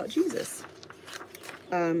about Jesus.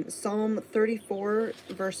 Psalm 34,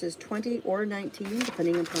 verses 20 or 19,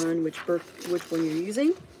 depending upon which one you're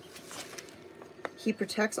using. He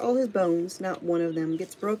protects all his bones, not one of them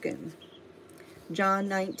gets broken. John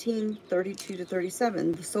 19, 32 to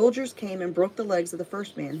 37. The soldiers came and broke the legs of the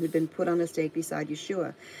first man who'd been put on a stake beside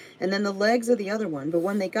Yeshua, and then the legs of the other one. But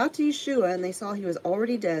when they got to Yeshua and they saw he was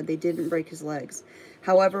already dead, they didn't break his legs.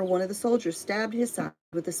 However, one of the soldiers stabbed his side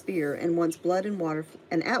with a spear, and at once blood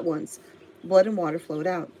and water flowed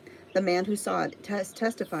out. The man who saw it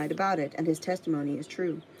testified about it, and his testimony is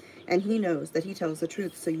true. And he knows that he tells the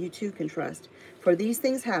truth, so you too can trust. For these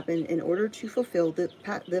things happen in order to fulfill the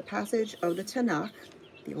passage of the Tanakh,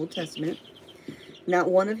 the Old Testament. Not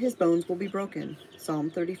one of his bones will be broken. Psalm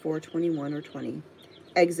 34, 21 or 20.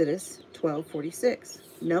 Exodus 12:46.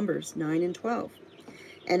 Numbers 9 and 12.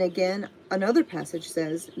 And again, another passage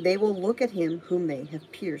says, they will look at him whom they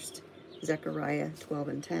have pierced. Zechariah 12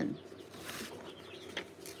 and 10.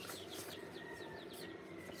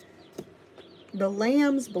 The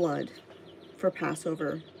lamb's blood for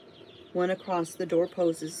Passover went across the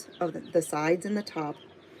doorposts of the sides and the top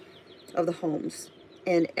of the homes,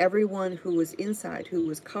 and everyone who was inside, who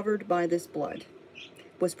was covered by this blood,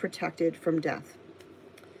 was protected from death.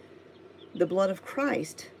 The blood of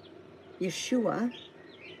Christ, Yeshua,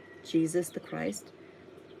 Jesus the Christ,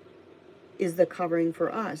 is the covering for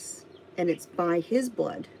us, and it's by his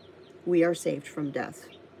blood we are saved from death.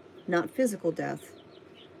 Not physical death,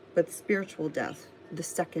 but spiritual death, the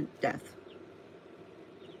second death.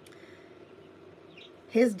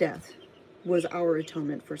 His death was our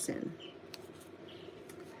atonement for sin.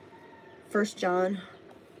 1 John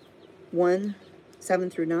 1, 7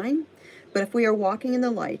 through 9. But if we are walking in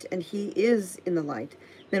the light, and he is in the light,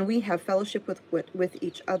 then we have fellowship with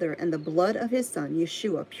each other, and the blood of his Son,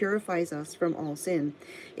 Yeshua, purifies us from all sin.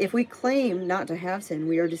 If we claim not to have sin,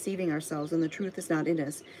 we are deceiving ourselves, and the truth is not in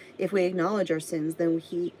us. If we acknowledge our sins,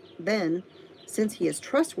 then since he is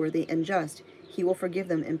trustworthy and just, he will forgive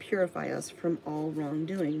them and purify us from all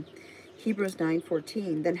wrongdoing. Hebrews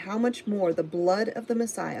 9:14. Then how much more the blood of the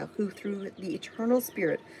Messiah, who through the eternal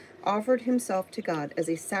Spirit offered himself to God as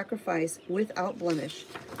a sacrifice without blemish,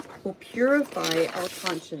 will purify our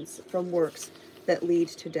conscience from works that lead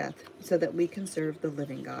to death, so that we can serve the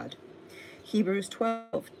living God. Hebrews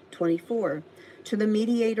 12:24. To the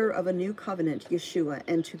mediator of a new covenant, Yeshua,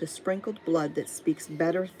 and to the sprinkled blood that speaks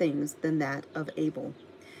better things than that of Abel.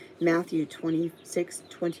 Matthew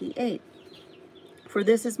 26:28. For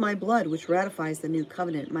this is my blood, which ratifies the new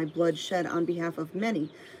covenant, my blood shed on behalf of many,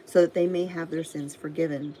 so that they may have their sins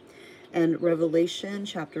forgiven. And Revelation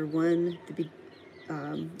chapter 1,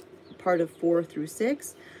 part of 4 through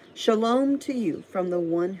 6. Shalom to you from the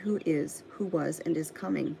one who is, who was, and is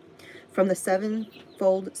coming, from the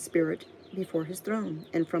sevenfold Spirit before his throne,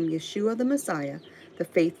 and from Yeshua the Messiah, the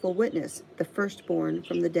faithful witness, the firstborn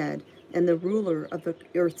from the dead, and the ruler of the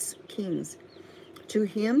earth's kings. To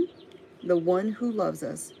him, the one who loves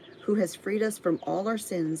us, who has freed us from all our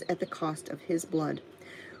sins at the cost of his blood,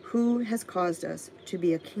 who has caused us to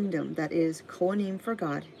be a kingdom that is Kohanim for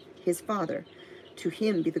God, his Father. To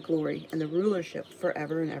him be the glory and the rulership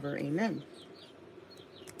forever and ever. Amen.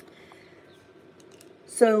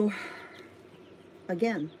 So,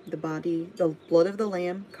 again, the blood of the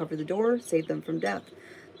Lamb covered the door, saved them from death.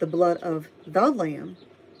 The blood of the Lamb,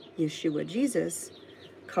 Yeshua, Jesus,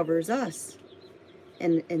 covers us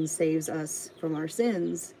and saves us from our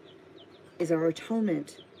sins, is our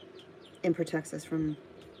atonement, and protects us from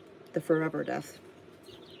the forever death.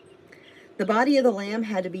 The body of the lamb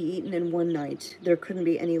had to be eaten in one night. There couldn't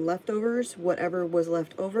be any leftovers. Whatever was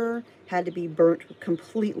left over had to be burnt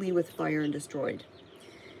completely with fire and destroyed.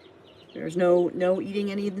 There's no eating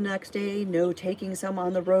any the next day, no taking some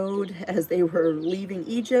on the road as they were leaving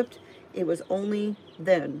Egypt. It was only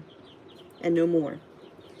then and no more.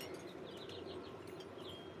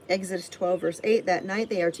 Exodus 12, verse 8, that night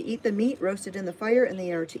they are to eat the meat roasted in the fire, and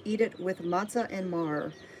they are to eat it with matzah and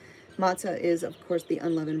mar. Matzah is, of course, the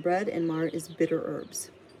unleavened bread, and mar is bitter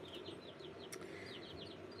herbs.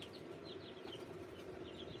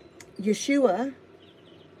 Yeshua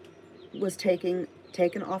was taken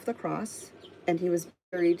off the cross, and he was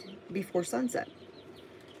buried before sunset.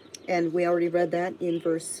 And we already read that in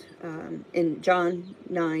John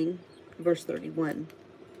 9, verse 31.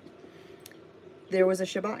 There was a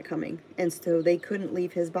Shabbat coming, and so they couldn't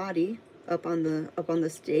leave his body up on the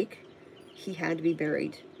stake. He had to be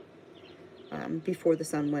buried before the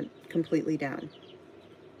sun went completely down.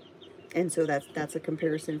 And so that's a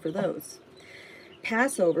comparison for those.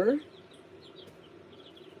 Passover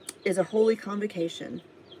is a holy convocation.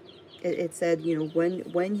 It said, you know,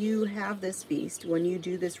 when you have this feast, when you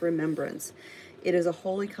do this remembrance, it is a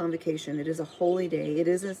holy convocation. It is a holy day. It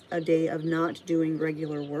is a day of not doing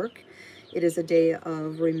regular work. It is a day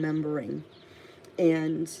of remembering.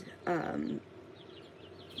 And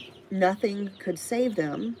nothing could save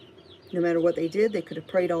them. No matter what they did, they could have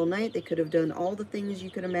prayed all night. They could have done all the things you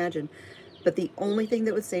could imagine. But the only thing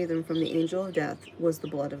that would save them from the angel of death was the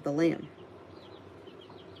blood of the Lamb.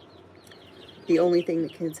 The only thing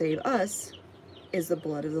that can save us is the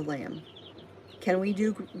blood of the Lamb. Can we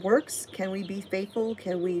do works? Can we be faithful?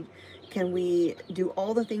 Can we do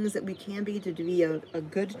all the things that we can be to be a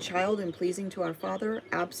good child and pleasing to our Father?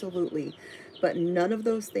 Absolutely. But none of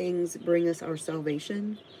those things bring us our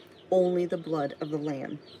salvation. Only the blood of the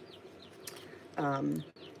Lamb.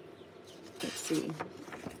 Let's see.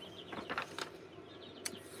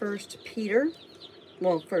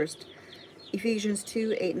 Ephesians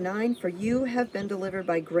 2, 8, and 9. For you have been delivered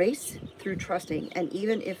by grace through trusting, and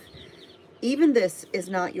even this is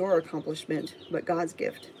not your accomplishment, but God's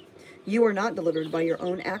gift. You are not delivered by your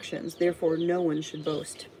own actions, therefore no one should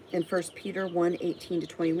boast. In 1 Peter 1, 18 to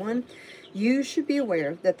 21, you should be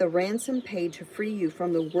aware that the ransom paid to free you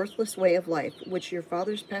from the worthless way of life, which your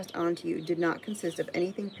fathers passed on to you, did not consist of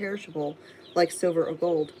anything perishable like silver or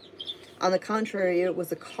gold. On the contrary, it was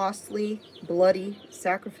the costly, bloody,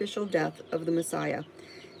 sacrificial death of the Messiah,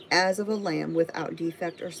 as of a lamb without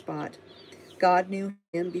defect or spot. God knew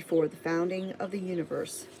him before the founding of the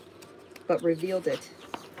universe, but revealed him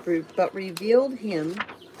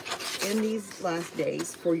in these last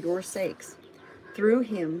days for your sakes. Through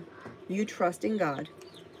him, you trust in God,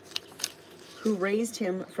 who raised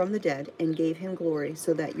him from the dead and gave him glory,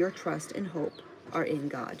 so that your trust and hope are in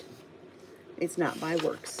God. It's not by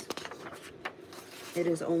works. It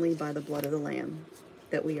is only by the blood of the Lamb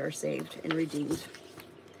that we are saved and redeemed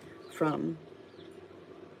from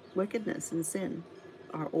wickedness and sin,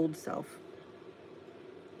 our old self.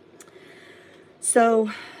 So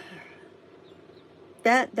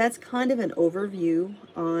that's kind of an overview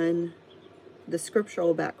on the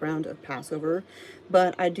scriptural background of Passover,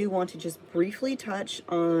 but I do want to just briefly touch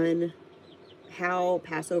on how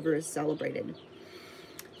Passover is celebrated.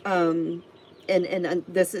 And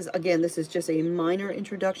this is just a minor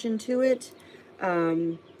introduction to it.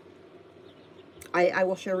 I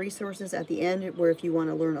will share resources at the end where if you want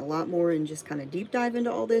to learn a lot more and just kind of deep dive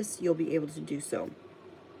into all this, you'll be able to do so.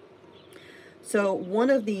 So one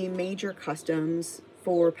of the major customs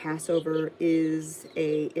for Passover is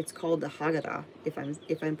it's called the Haggadah,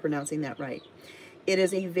 if I'm pronouncing that right. It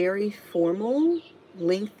is a very formal,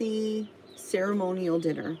 lengthy, ceremonial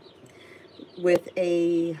dinner with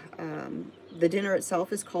the dinner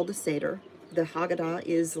itself is called a Seder. The Haggadah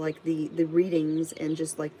is like the readings and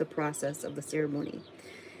just like the process of the ceremony.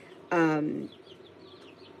 And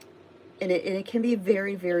it can be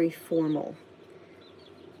very, very formal.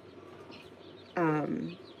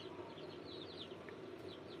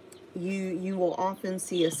 You will often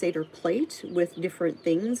see a Seder plate with different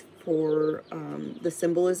things for the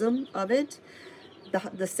symbolism of it.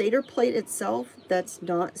 The Seder plate itself, that's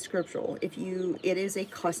not scriptural. It is a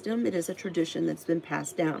custom, it is a tradition that's been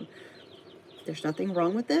passed down. There's nothing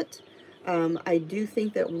wrong with it. I do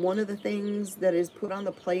think that one of the things that is put on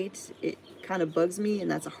the plate, it kind of bugs me, and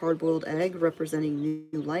that's a hard-boiled egg representing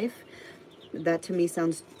new life. That to me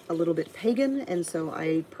sounds a little bit pagan, and so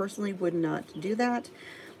I personally would not do that.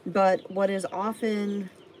 But what you'll often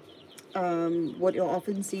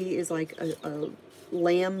see is like a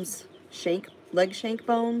lamb's leg shank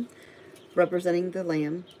bone, representing the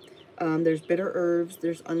lamb. There's bitter herbs,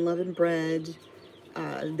 there's unleavened bread,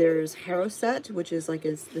 there's haroset, which is like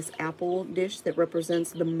this apple dish that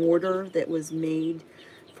represents the mortar that was made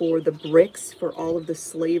for the bricks for all of the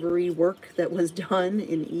slavery work that was done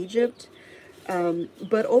in Egypt.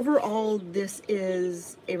 But overall, this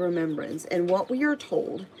is a remembrance. And what we are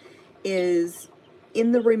told is,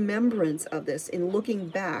 in the remembrance of this, in looking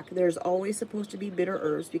back, there's always supposed to be bitter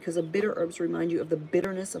herbs, because the bitter herbs remind you of the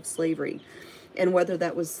bitterness of slavery. And whether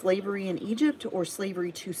that was slavery in Egypt or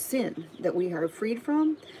slavery to sin that we are freed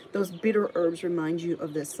from, those bitter herbs remind you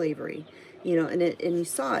of this slavery. You know, and you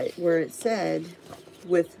saw it where it said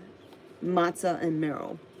with matzah and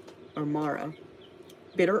marrow, or mara,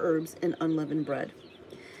 bitter herbs and unleavened bread.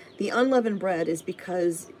 The unleavened bread is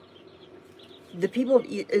because the people of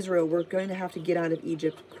Israel were going to have to get out of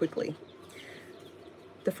Egypt quickly.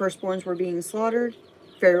 The firstborns were being slaughtered.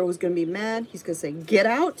 Pharaoh was going to be mad. He's going to say, get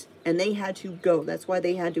out. And they had to go. That's why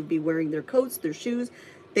they had to be wearing their coats, their shoes.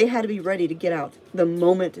 They had to be ready to get out the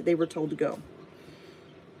moment they were told to go.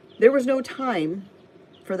 There was no time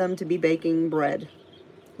for them to be baking bread.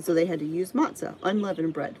 So they had to use matzah,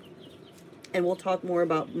 unleavened bread. And we'll talk more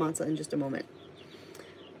about matzah in just a moment.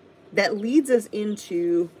 That leads us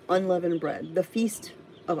into unleavened bread, the Feast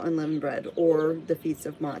of Unleavened Bread, or the Feast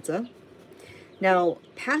of Matzah. Now,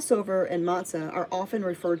 Passover and matzah are often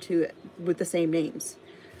referred to with the same names.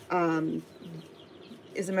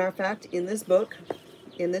 As a matter of fact, in this book,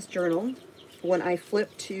 in this journal, when I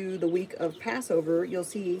flip to the week of Passover, you'll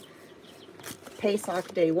see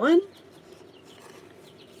Pesach Day 1,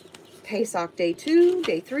 Pesach Day 2,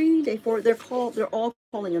 Day 3, Day 4. They're all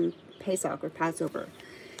calling them Pesach or Passover.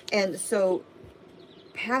 And so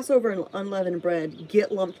Passover and unleavened bread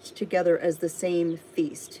get lumped together as the same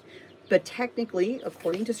feast. But technically,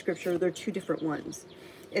 according to Scripture, they're two different ones.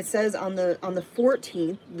 It says on the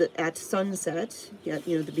 14th, at sunset,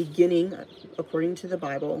 the beginning, according to the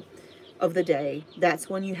Bible, of the day, that's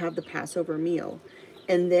when you have the Passover meal.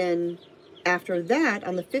 And then after that,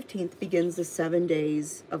 on the 15th, begins the 7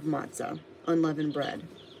 days of matzah, unleavened bread.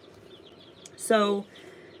 So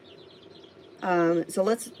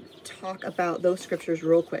let's talk about those scriptures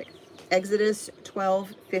real quick. Exodus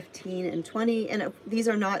 12, 15, and 20. And these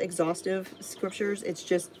are not exhaustive scriptures. It's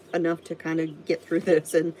just enough to kind of get through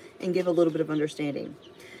this and give a little bit of understanding.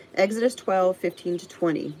 Exodus 12, 15 to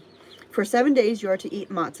 20. For 7 days you are to eat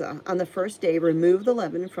matzah. On the first day remove the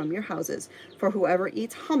leaven from your houses. For whoever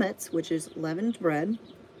eats chametz, which is leavened bread,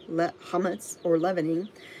 chametz or leavening,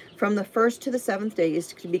 from the first to the 7th day is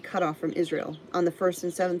to be cut off from Israel. On the 1st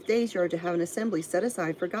and 7th days you are to have an assembly set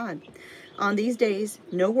aside for God. On these days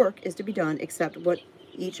no work is to be done except what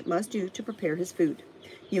each must do to prepare his food.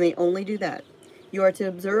 You may only do that. You are to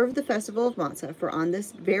observe the festival of matzah, for on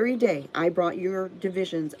this very day I brought your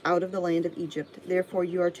divisions out of the land of Egypt. Therefore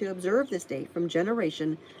you are to observe this day from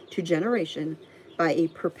generation to generation by a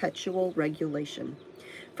perpetual regulation.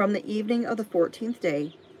 From the evening of the 14th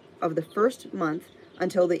day of the first month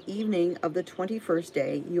until the evening of the 21st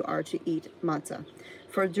day, you are to eat matzah.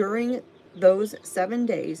 For during those 7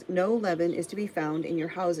 days, no leaven is to be found in your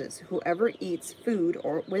houses. Whoever eats food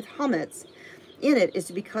or with chametz in it is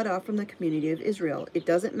to be cut off from the community of Israel. It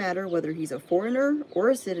doesn't matter whether he's a foreigner or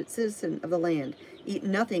a citizen of the land. Eat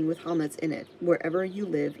nothing with chametz in it. Wherever you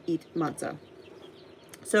live, eat matzah.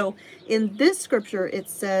 So in this scripture, it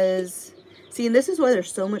says, see, and this is why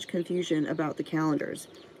there's so much confusion about the calendars.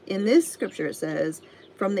 In this scripture, it says,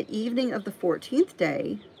 from the evening of the 14th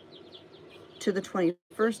day to the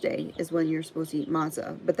 21st day is when you're supposed to eat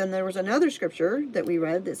matzah. But then there was another scripture that we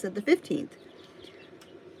read that said the 15th.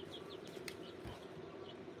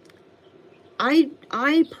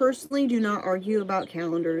 I personally do not argue about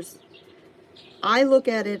calendars. I look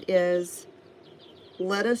at it as,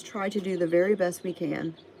 let us try to do the very best we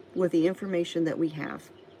can with the information that we have.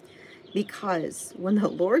 Because when the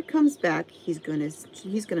Lord comes back, he's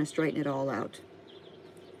gonna straighten it all out.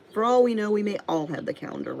 For all we know, we may all have the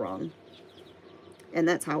calendar wrong. And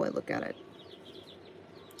that's how I look at it.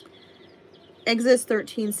 Exodus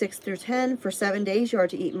 13, 6 through 10. For 7 days you are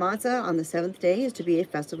to eat matzah. On the 7th day is to be a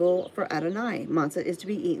festival for Adonai. Matzah is to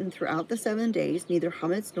be eaten throughout the 7 days. Neither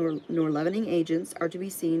chametz nor leavening agents are to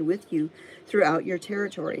be seen with you throughout your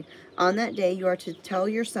territory. On that day you are to tell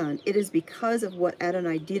your son, it is because of what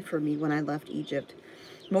Adonai did for me when I left Egypt.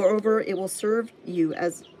 Moreover, it will serve you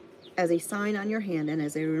as a sign on your hand and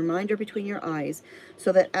as a reminder between your eyes,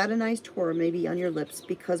 so that Adonai's Torah may be on your lips,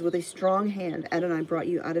 because with a strong hand Adonai brought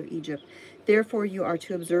you out of Egypt. Therefore you are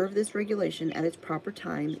to observe this regulation at its proper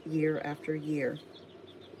time, year after year.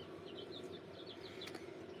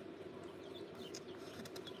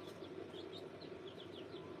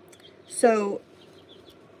 So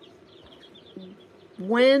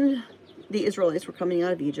when the Israelites were coming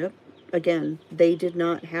out of Egypt, again, they did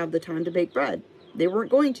not have the time to bake bread. They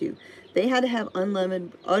weren't going to. They had to have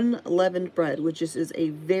unleavened bread, which is a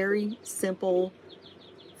very simple,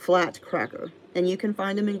 flat cracker. And you can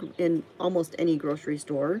find them in almost any grocery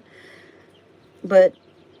store. But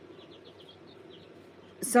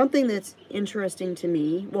something that's interesting to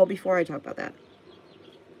me, well, before I talk about that,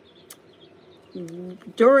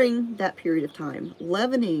 during that period of time,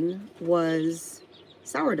 leavening was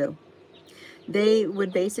sourdough. They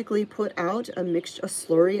would basically put out a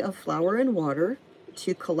slurry of flour and water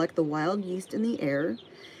to collect the wild yeast in the air,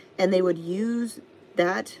 and they would use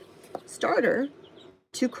that starter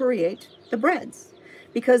to create the breads,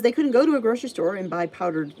 because they couldn't go to a grocery store and buy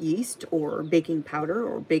powdered yeast or baking powder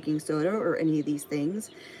or baking soda or any of these things.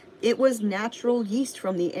 It was natural yeast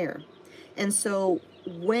from the air. And so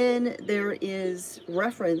when there is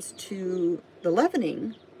reference to the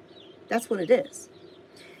leavening, that's what it is.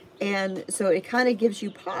 And so it kind of gives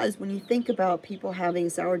you pause when you think about people having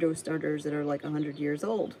sourdough starters that are like 100 years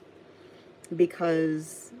old,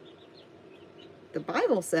 because the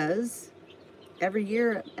Bible says every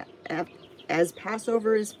year, as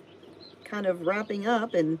Passover is kind of wrapping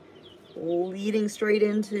up and leading straight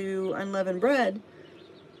into unleavened bread,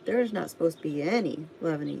 there's not supposed to be any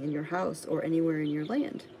leavening in your house or anywhere in your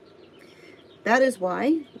land. That is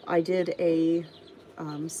why I did a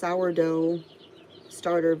sourdough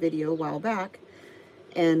starter video a while back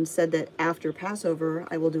and said that after Passover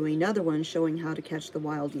I will do another one showing how to catch the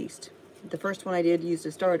wild yeast. The first one I did used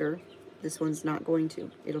a starter. This one's not going to.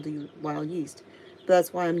 It'll do wild yeast. But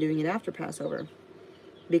that's why I'm doing it after Passover,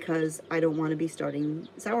 because I don't want to be starting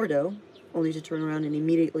sourdough only to turn around and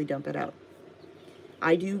immediately dump it out.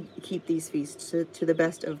 I do keep these feasts to the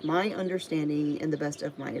best of my understanding and the best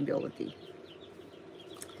of my ability.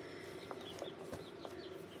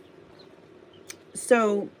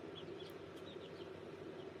 So,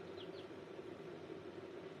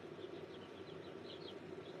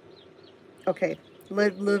 okay,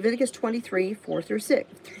 Leviticus 23, 4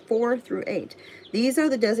 through 8. These are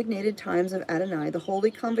the designated times of Adonai, the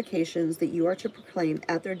holy convocations that you are to proclaim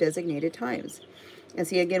at their designated times. And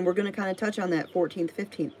see, again, we're going to kind of touch on that 14th,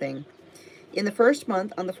 15th thing. In the first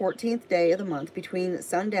month, on the 14th day of the month, between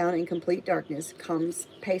sundown and complete darkness, comes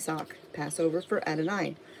Pesach, Passover for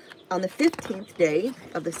Adonai. On the 15th day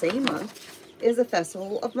of the same month is the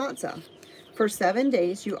festival of Matzah. For 7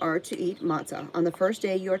 days you are to eat matzah. On the first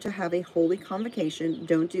day you are to have a holy convocation.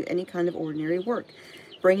 Don't do any kind of ordinary work.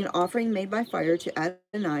 Bring an offering made by fire to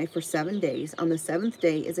Adonai for 7 days. On the 7th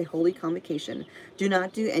day is a holy convocation. Do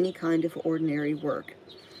not do any kind of ordinary work.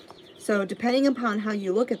 So depending upon how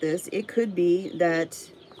you look at this, it could be that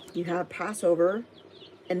you have Passover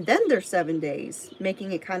and then there's 7 days,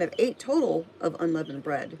 making it kind of 8 total of unleavened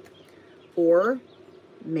bread. Or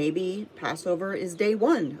maybe Passover is day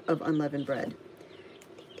 1 of unleavened bread.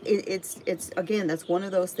 It's again, that's one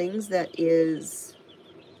of those things that is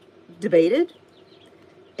debated.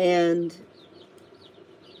 And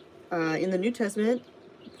in the New Testament,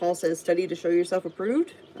 Paul says, study to show yourself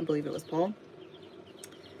approved. I believe it was Paul.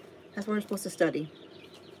 That's what we're supposed to study.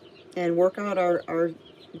 And work out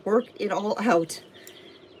work it all out.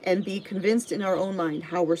 And be convinced in our own mind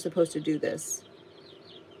how we're supposed to do this.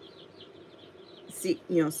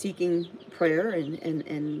 Seeking prayer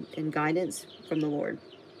and guidance from the Lord.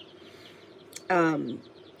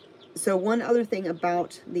 So one other thing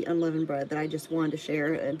about the unleavened bread that I just wanted to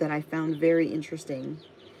share that I found very interesting,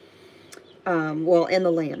 and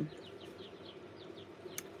the lamb.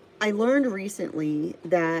 I learned recently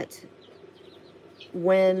that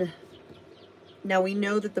now we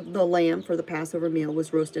know that the lamb for the Passover meal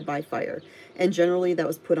was roasted by fire, and generally that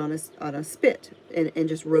was put on a spit and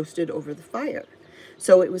just roasted over the fire.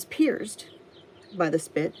 So it was pierced by the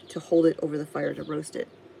spit to hold it over the fire to roast it.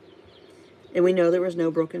 And we know there was no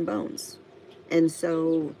broken bones. And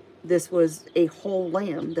so this was a whole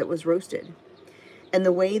lamb that was roasted. And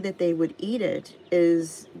the way that they would eat it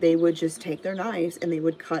is they would just take their knives and they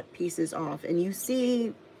would cut pieces off. And you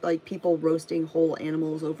see like people roasting whole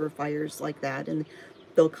animals over fires like that, and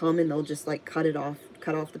they'll come and they'll just like cut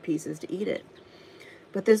off the pieces to eat it.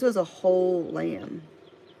 But this was a whole lamb.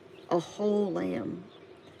 A whole lamb.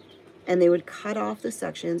 And they would cut off the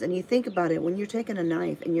sections. And you think about it, when you're taking a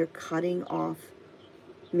knife and you're cutting off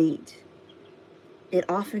meat, it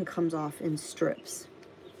often comes off in strips.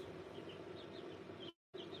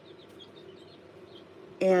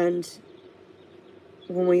 And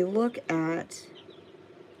when we look at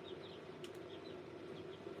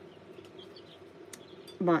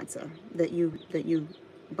matzah that you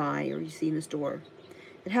buy or you see in a store,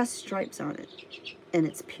 it has stripes on it and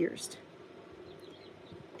it's pierced.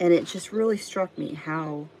 And it just really struck me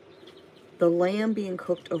how the lamb being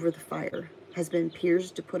cooked over the fire has been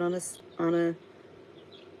pierced to put on a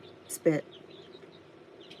spit,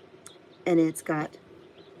 and it's got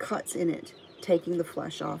cuts in it taking the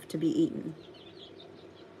flesh off to be eaten.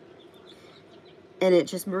 And it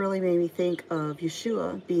just really made me think of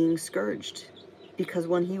Yeshua being scourged, because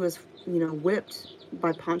when he was, whipped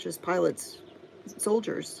by Pontius Pilate's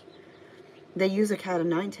soldiers, they use a cat of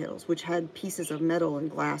nine tails, which had pieces of metal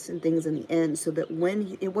and glass and things in the end, so that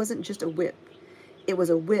when it wasn't just a whip, it was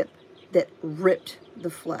a whip that ripped the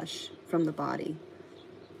flesh from the body.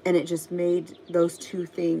 And it just made those two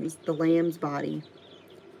things, the lamb's body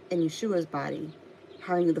and Yeshua's body,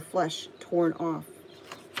 having the flesh torn off.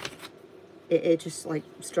 It just like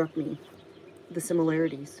struck me, the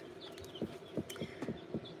similarities.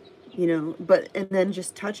 But, and then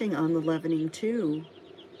just touching on the leavening too,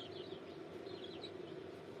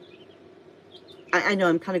 I know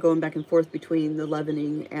I'm kind of going back and forth between the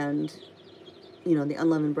leavening and, the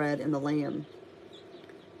unleavened bread and the lamb.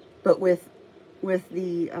 But with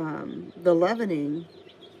the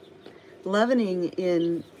leavening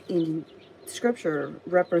in Scripture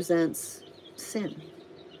represents sin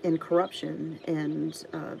and corruption and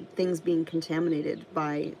things being contaminated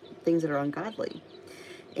by things that are ungodly.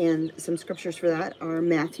 And some scriptures for that are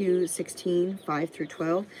Matthew 16, 5 through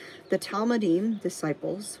 12. The Talmudim,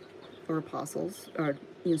 disciples or apostles, or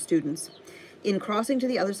students, in crossing to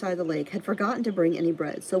the other side of the lake, had forgotten to bring any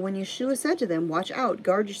bread. So when Yeshua said to them, "Watch out,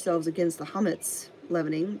 guard yourselves against the chametz,"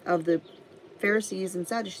 leavening, of the Pharisees and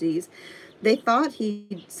Sadducees, they thought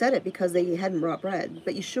he said it because they hadn't brought bread.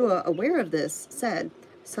 But Yeshua, aware of this, said,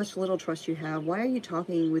 "Such little trust you have. Why are you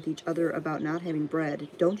talking with each other about not having bread?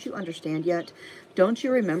 Don't you understand yet? Don't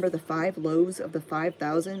you remember the 5 loaves of the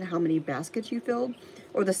 5,000, how many baskets you filled?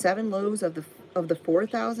 Or the 7 loaves of the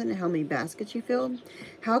 4,000, how many baskets you filled?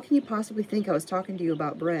 How can you possibly think I was talking to you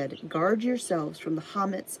about bread? Guard yourselves from the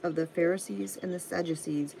chametz of the Pharisees and the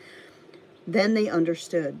Sadducees." Then they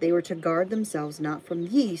understood. They were to guard themselves not from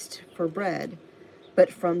yeast for bread,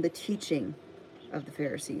 but from the teaching of the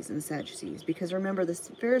Pharisees and the Sadducees. Because remember, the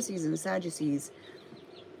Pharisees and the Sadducees,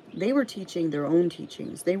 they were teaching their own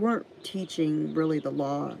teachings. They weren't teaching really the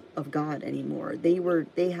law of God anymore.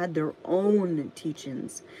 They had their own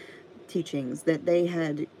teachings that they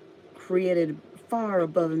had created far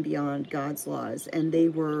above and beyond God's laws, and they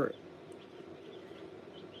were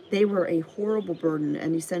a horrible burden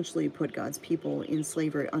and essentially put God's people in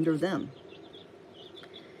slavery under them.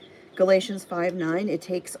 Galatians 5:9, it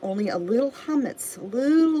takes only a little chametz, a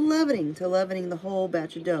little leavening, to leavening the whole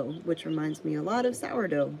batch of dough, which reminds me a lot of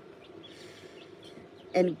sourdough.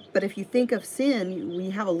 But if you think of sin, we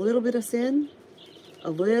have a little bit of sin. A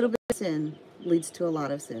little bit of sin leads to a lot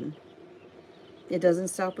of sin. It doesn't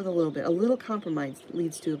stop with a little bit. A little compromise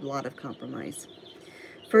leads to a lot of compromise.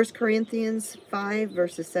 1 Corinthians 5,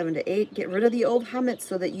 verses 7 to 8, get rid of the old chametz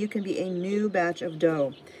so that you can be a new batch of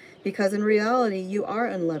dough. Because in reality, you are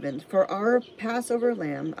unleavened. For our Passover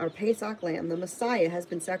lamb, our Pesach lamb, the Messiah, has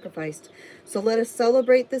been sacrificed. So let us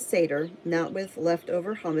celebrate the Seder, not with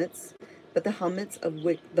leftover chametz, but the chametz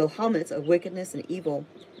of wickedness and evil,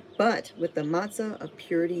 but with the matzah of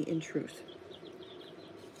purity and truth.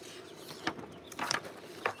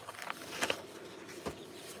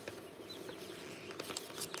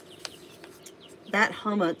 That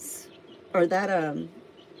chametz, or that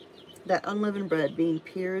unleavened bread being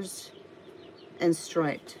pierced and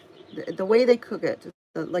striped, the way they cook it,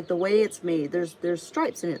 like the way it's made, there's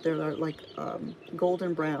stripes in it. They're like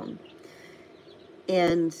golden brown.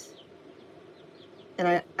 And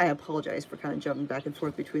I apologize for kind of jumping back and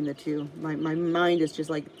forth between the two. My mind is just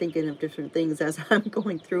like thinking of different things as I'm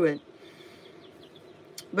going through it.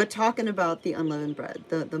 But talking about the unleavened bread,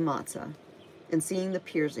 the matzah, and seeing the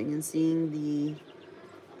piercing and seeing the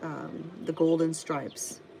golden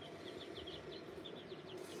stripes.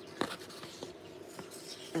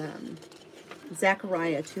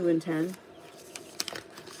 Zechariah 2:10.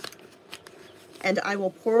 And I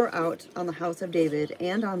will pour out on the house of David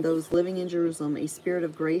and on those living in Jerusalem a spirit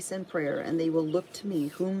of grace and prayer, and they will look to me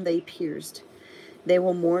whom they pierced. They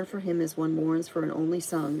will mourn for him as one mourns for an only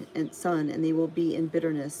son, and they will be in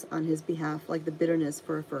bitterness on his behalf, like the bitterness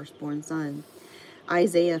for a firstborn son.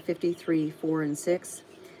 Isaiah 53:4 and 6.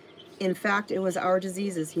 In fact, it was our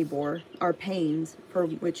diseases he bore, our pains for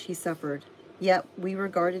which he suffered. Yet we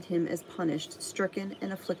regarded him as punished, stricken,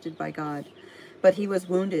 and afflicted by God. But he was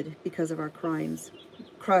wounded because of our crimes,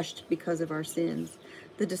 crushed because of our sins.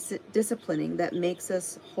 The disciplining that makes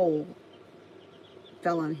us whole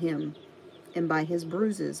fell on him, and by his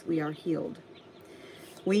bruises we are healed.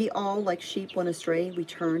 We all, like sheep, went astray. We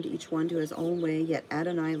turned each one to his own way, yet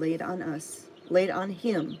Adonai laid on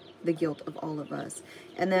him the guilt of all of us.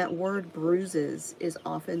 And that word bruises is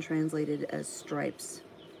often translated as stripes.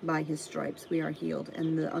 By his stripes we are healed.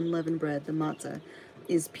 And the unleavened bread, the matzah,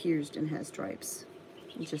 is pierced and has stripes.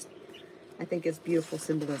 I think it's beautiful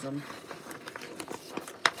symbolism.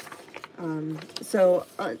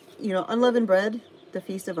 Unleavened bread, the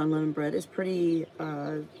Feast of Unleavened Bread, is pretty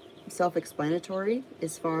self-explanatory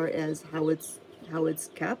as far as how it's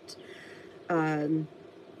kept.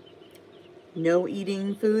 No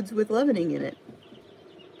eating foods with leavening in it,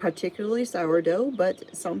 particularly sourdough,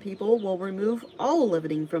 but some people will remove all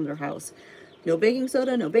leavening from their house. No baking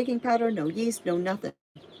soda, no baking powder, no yeast, no nothing.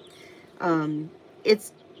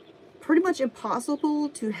 It's pretty much impossible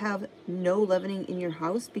to have no leavening in your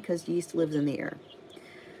house because yeast lives in the air.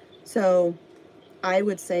 So I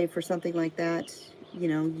would say for something like that,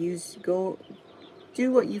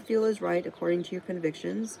 do what you feel is right according to your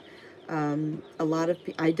convictions.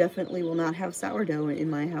 I definitely will not have sourdough in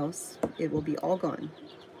my house. It will be all gone.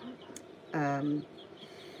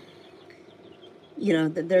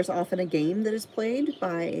 There's often a game that is played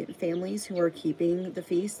by families who are keeping the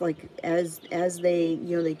feast, like as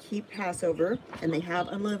they keep Passover and they have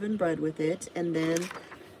unleavened bread with it, and then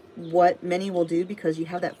what many will do, because you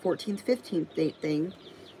have that 14th, 15th date thing,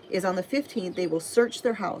 is on the 15th they will search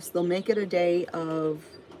their house. They'll make it a day of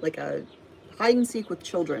like a hide and seek with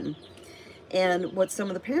children. And what some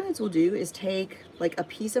of the parents will do is take like a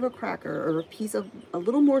piece of a cracker or a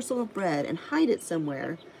little morsel of bread and hide it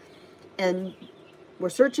somewhere. And we're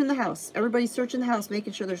searching the house. Everybody's searching the house,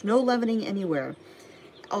 making sure there's no leavening anywhere.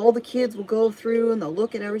 All the kids will go through and they'll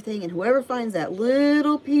look at everything, and whoever finds that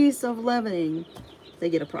little piece of leavening, they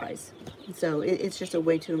get a prize. So it's just a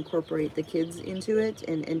way to incorporate the kids into it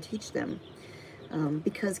and teach them.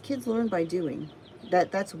 Because kids learn by doing.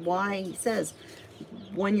 That's why he says,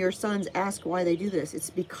 when your sons ask why they do this, it's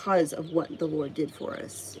because of what the Lord did for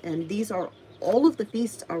us. And all of the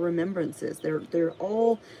feasts are remembrances. They're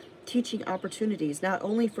all teaching opportunities, not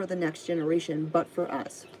only for the next generation, but for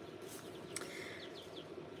us.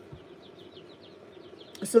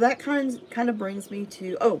 So that kind of brings me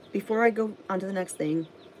to, before I go on to the next thing,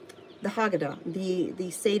 the Haggadah,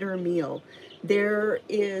 the Seder meal. There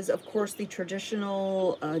is, of course, the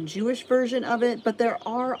traditional Jewish version of it, but there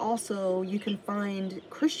are also, you can find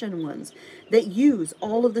Christian ones that use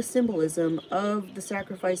all of the symbolism of the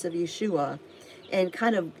sacrifice of Yeshua and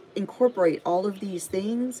kind of incorporate all of these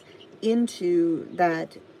things into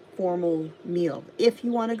that formal meal, if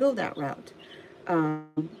you want to go that route.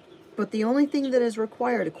 But the only thing that is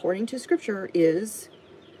required according to Scripture is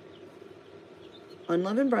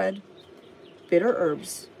unleavened bread, bitter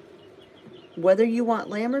herbs. Whether you want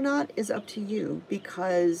lamb or not is up to you,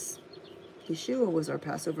 because Yeshua was our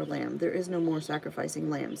Passover lamb. There is no more sacrificing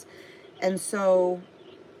lambs. And so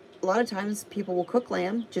a lot of times people will cook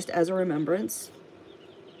lamb just as a remembrance,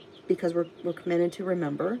 because we're commanded to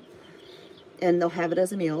remember. And they'll have it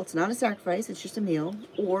as a meal. It's not a sacrifice, it's just a meal.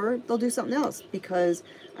 Or they'll do something else, because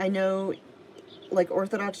I know like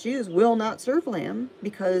Orthodox Jews will not serve lamb,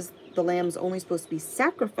 because the lamb's only supposed to be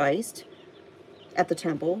sacrificed at the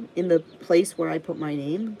temple, in the place where I put my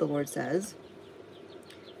name, the Lord says.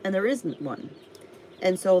 And there isn't one.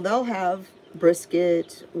 And so they'll have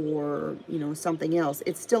brisket or, something else.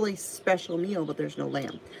 It's still a special meal, but there's no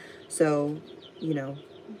lamb. So,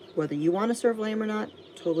 whether you want to serve lamb or not,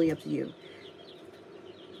 totally up to you.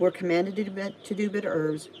 We're commanded to do bitter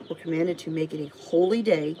herbs. We're commanded to make it a holy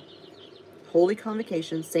day, holy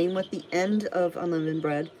convocation. Same with the end of unleavened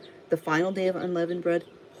bread, the final day of unleavened bread,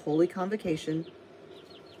 holy convocation.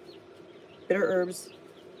 Bitter herbs,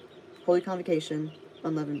 holy convocation,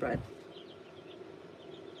 unleavened bread.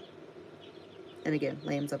 And again,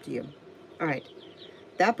 lamb's up to you. All right,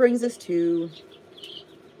 that brings us to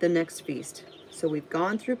the next feast. So we've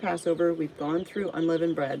gone through Passover, we've gone through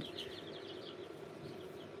unleavened bread.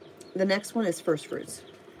 The next one is first fruits.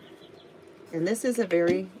 And this is a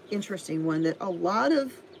very interesting one that a lot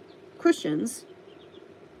of Christians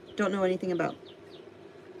don't know anything about.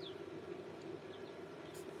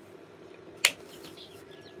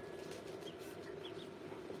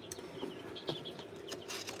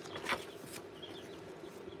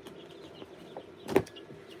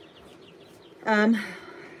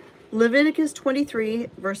 Leviticus 23,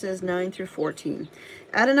 verses 9 through 14.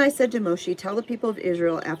 Adonai said to Moshe, tell the people of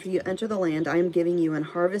Israel, after you enter the land I am giving you and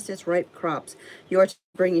harvest its ripe crops, you are to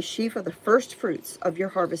bring a sheaf of the first fruits of your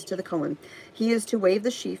harvest to the Cohen. He is to wave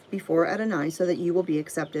the sheaf before Adonai so that you will be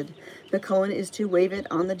accepted. The Cohen is to wave it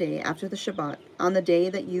on the day after the Shabbat. On the day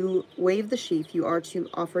that you wave the sheaf, you are to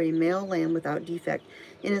offer a male lamb without defect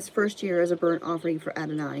in its first year as a burnt offering for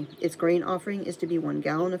Adonai. Its grain offering is to be 1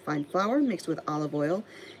 gallon of fine flour mixed with olive oil,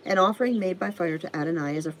 an offering made by fire to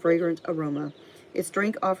Adonai as a fragrant aroma. Its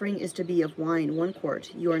drink offering is to be of wine, 1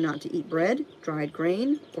 quart. You are not to eat bread, dried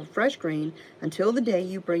grain, or fresh grain until the day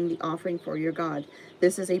you bring the offering for your God.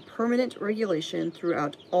 This is a permanent regulation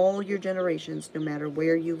throughout all your generations, no matter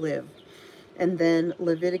where you live. And then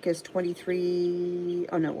Leviticus 23,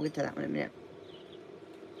 oh no, we'll get to that one in a minute.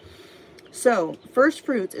 So, first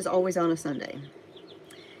fruits is always on a Sunday.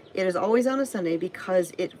 It is always on a Sunday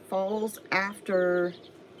because it falls after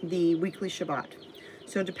the weekly Shabbat.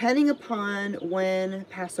 So depending upon when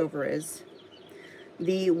Passover is,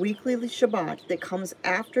 the weekly Shabbat that comes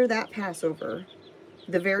after that Passover,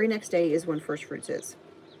 the very next day is when first fruits is.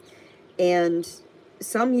 And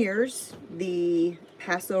some years, the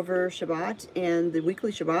Passover Shabbat and the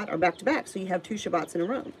weekly Shabbat are back to back. So you have 2 Shabbats in a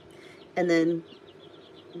row. And then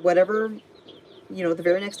whatever, the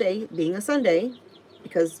very next day being a Sunday,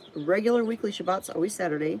 because regular weekly Shabbat's always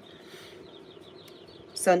Saturday,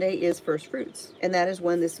 Sunday is first fruits, and that is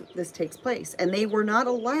when this takes place. And they were not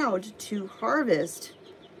allowed to harvest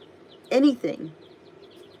anything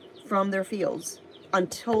from their fields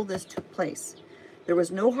until this took place. There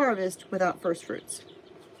was no harvest without first fruits.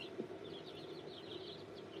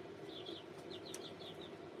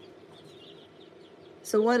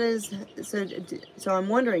 So I'm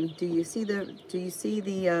wondering, do you see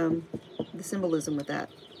the symbolism with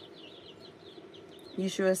that?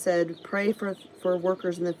 Yeshua said, pray for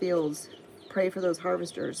workers in the fields. Pray for those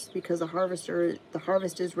harvesters, because the harvest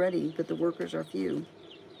is ready, but the workers are few.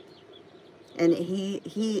 And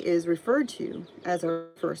he is referred to as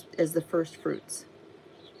the first fruits.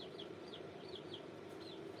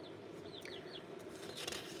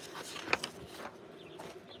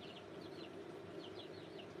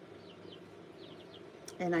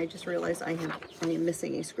 And I just realized I am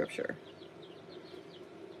missing a scripture.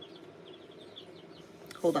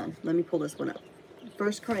 Hold on, let me pull this one up.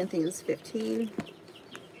 1 Corinthians 15.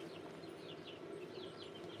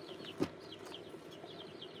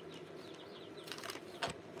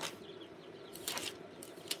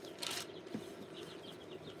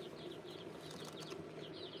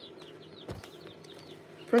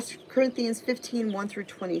 First Corinthians 15, 1 through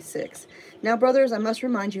 26. Now, brothers, I must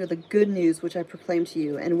remind you of the good news which I proclaimed to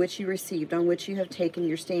you, and which you received, on which you have taken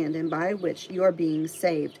your stand, and by which you are being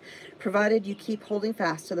saved, provided you keep holding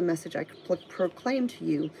fast to the message I proclaimed to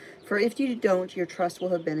you. For if you don't, your trust will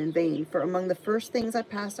have been in vain. For among the first things I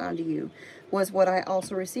passed on to you was what I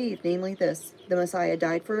also received, namely this: the Messiah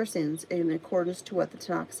died for our sins in accordance to what the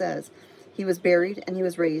Tanakh says. He was buried, and he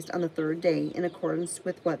was raised on the 3rd day, in accordance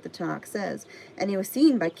with what the Tanakh says. And he was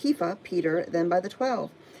seen by Kepha, Peter, then by the 12.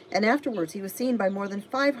 And afterwards he was seen by more than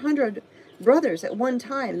 500 brothers at one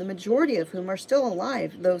time, the majority of whom are still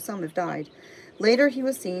alive, though some have died. Later he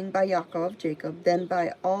was seen by Yaakov, Jacob, then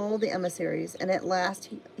by all the emissaries, and at last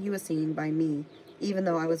he was seen by me, even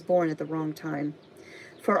though I was born at the wrong time.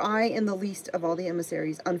 For I am the least of all the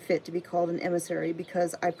emissaries, unfit to be called an emissary,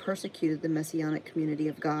 because I persecuted the messianic community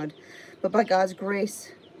of God. But by God's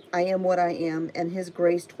grace I am what I am, and his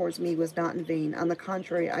grace towards me was not in vain. On the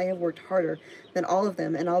contrary, I have worked harder than all of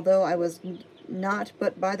them, and although it was not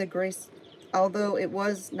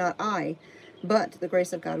I, but the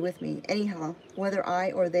grace of God with me. Anyhow, whether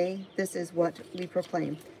I or they, this is what we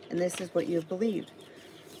proclaim, and this is what you have believed.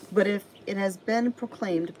 But if it has been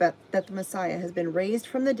proclaimed that the Messiah has been raised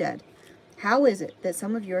from the dead, how is it that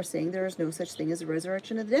some of you are saying there is no such thing as a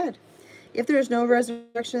resurrection of the dead? If there is no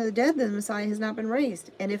resurrection of the dead, then the Messiah has not been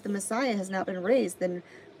raised. And if the Messiah has not been raised, then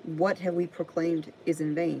what have we proclaimed is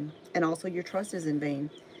in vain, and also your trust is in vain.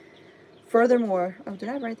 Furthermore, did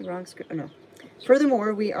I write the wrong script? Oh, no.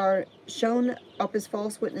 Furthermore, we are shown up as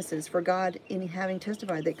false witnesses for God in having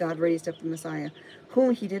testified that God raised up the Messiah,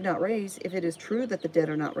 whom he did not raise, if it is true that the dead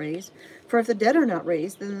are not raised. For if the dead are not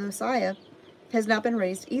raised, then the Messiah has not been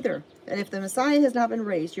raised either. And if the Messiah has not been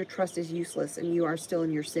raised, your trust is useless, and you are still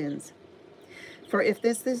in your sins. For if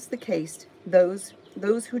this is the case, those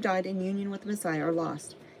who died in union with the Messiah are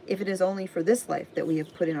lost. If it is only for this life that we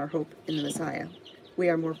have put in our hope in the Messiah, we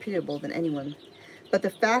are more pitiable than anyone. But the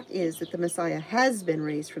fact is that the Messiah has been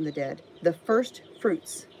raised from the dead, the first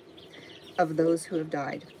fruits of those who have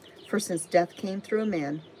died. For since death came through a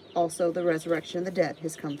man, Also, the resurrection of the dead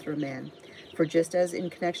has come through a man. For just as in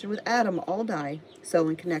connection with Adam all die, so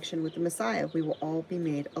in connection with the Messiah we will all be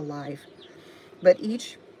made alive. But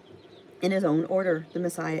each in his own order. The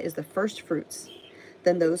Messiah is the first fruits,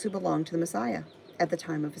 then those who belong to the Messiah at the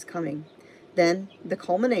time of his coming. Then the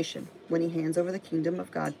culmination, when he hands over the kingdom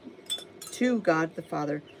of God to God the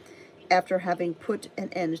Father, after having put an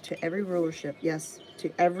end to every rulership, yes,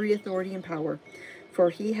 to every authority and power, for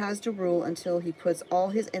he has to rule until he puts all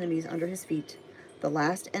his enemies under his feet. The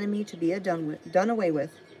last enemy to be done away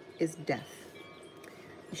with is death.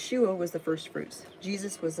 Yeshua was the first fruits.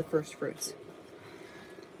 Jesus was the first fruits.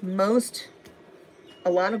 A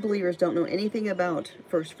lot of believers don't know anything about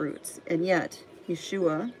first fruits, and yet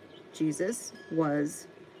Yeshua, Jesus, was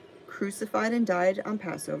crucified and died on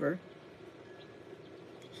Passover.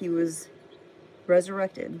 He was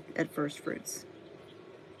resurrected at first fruits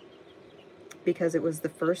because it was the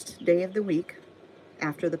first day of the week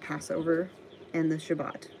after the Passover and the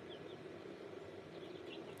Shabbat.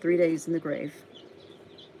 3 days in the grave.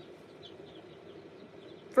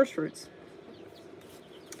 First fruits.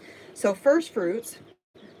 So first fruits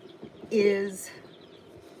is,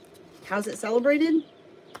 how's it celebrated?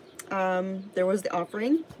 There was the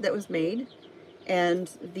offering that was made, and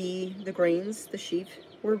the grains, the sheaf,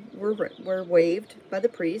 were waved by the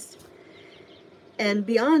priest. And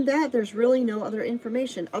beyond that, there's really no other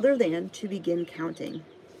information other than to begin counting.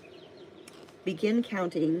 Begin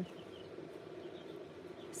counting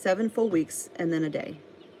 7 full weeks and then a day.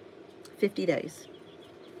 50 days.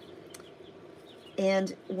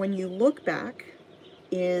 And when you look back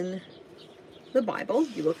in the Bible,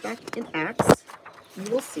 you look back in Acts,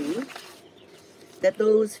 you will see that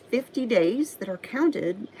those 50 days that are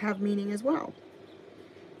counted have meaning as well.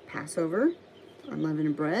 Passover,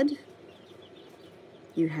 unleavened bread,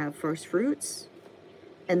 you have first fruits,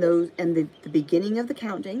 and the beginning of the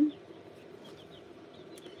counting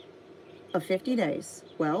of 50 days.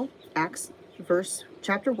 Well, Acts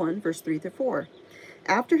chapter 1, verse 3 through 4.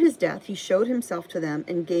 After his death, he showed himself to them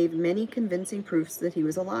and gave many convincing proofs that he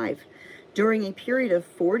was alive. During a period of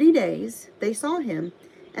 40 days, they saw him,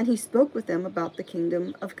 and he spoke with them about the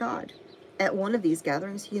kingdom of God. At one of these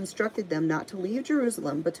gatherings, he instructed them not to leave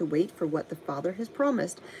Jerusalem, but to wait for what the Father has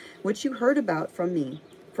promised, which you heard about from me.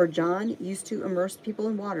 For John used to immerse people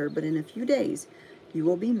in water, but in a few days you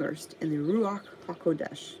will be immersed in the Ruach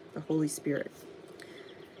HaKodesh, the Holy Spirit.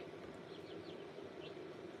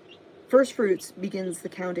 First fruits begins the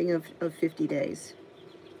counting of 50 days.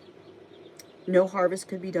 No harvest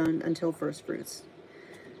could be done until first fruits.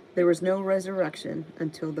 There was no resurrection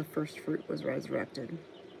until the first fruit was resurrected.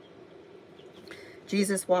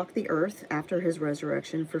 Jesus walked the earth after his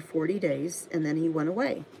resurrection for 40 days, and then he went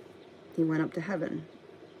away. He went up to heaven.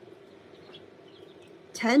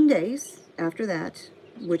 10 days after that,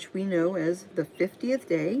 which we know as the 50th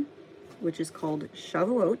day, which is called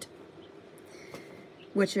Shavuot,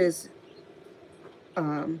 which is,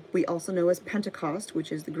 we also know as Pentecost,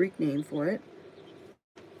 which is the Greek name for it,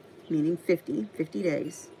 meaning 50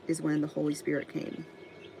 days, is when the Holy Spirit came.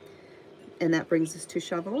 And that brings us to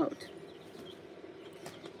Shavuot.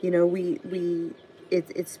 You know,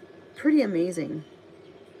 it's pretty amazing.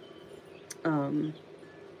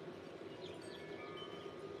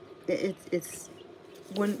 It's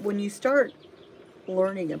when you start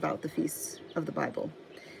learning about the feasts of the Bible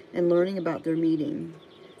and learning about their meaning,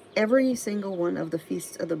 every single one of the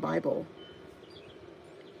feasts of the Bible,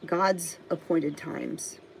 God's appointed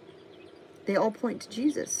times, they all point to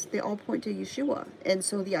Jesus. They all point to Yeshua. And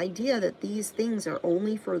so the idea that these things are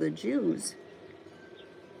only for the Jews,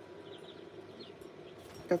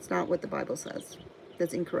 that's not what the Bible says.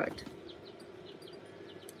 That's incorrect.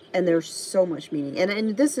 And there's so much meaning.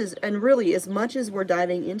 And this is, and really, as much as we're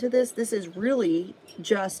diving into this, this is really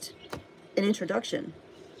just an introduction.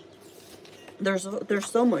 There's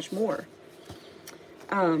so much more.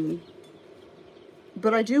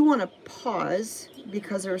 But I do want to pause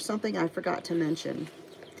because there's something I forgot to mention.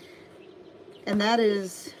 And that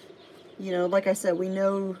is, you know, like I said, we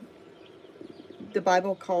know the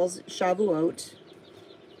Bible calls Shavuot.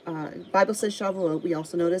 Bible says Shavuot. We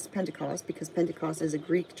also know it as Pentecost because Pentecost is a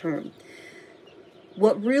Greek term.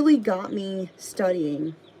 What really got me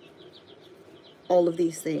studying all of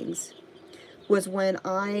these things was when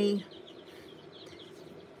I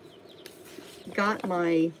got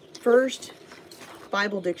my first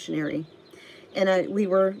Bible dictionary, and we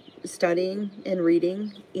were studying and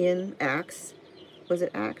reading in Acts. Was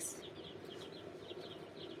it Acts?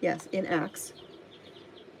 Yes, in Acts.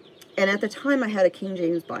 And at the time I had a King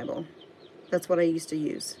James Bible. That's what I used to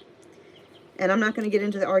use. And I'm not going to get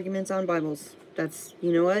into the arguments on Bibles. That's,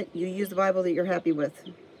 you know what? You use the Bible that you're happy with.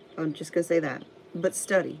 I'm just going to say that. But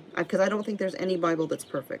study, because I don't think there's any Bible that's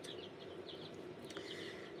perfect.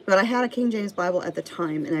 But I had a King James Bible at the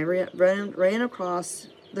time, and I ran across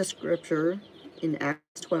the scripture in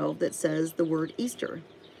Acts 12 that says the word Easter.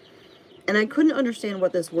 And I couldn't understand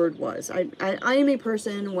what this word was. I am a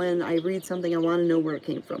person, when I read something, I want to know where it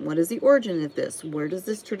came from. What is the origin of this? Where does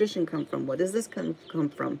this tradition come from? What does this come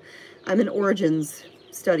from? I'm an origins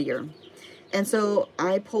studier. And so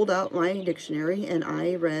I pulled out my dictionary and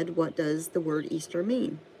I read, what does the word Easter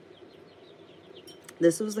mean?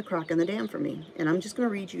 This was the crack in the dam for me. And I'm just going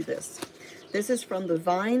to read you this. This is from the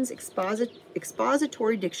Vine's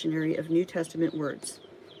Expository Dictionary of New Testament Words.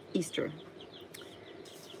 Easter.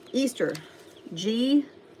 Easter, G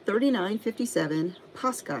 3957,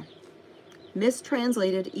 Pascha,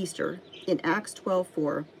 mistranslated Easter in Acts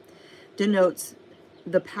 12:4, denotes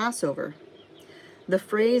the Passover. The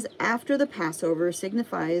phrase after the Passover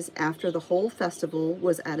signifies after the whole festival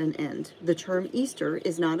was at an end. The term Easter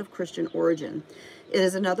is not of Christian origin. It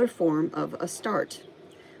is another form of Astarte,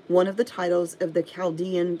 one of the titles of the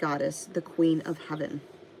Chaldean goddess, the Queen of Heaven.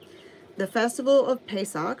 The festival of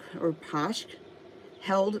Pesach, or Pasch,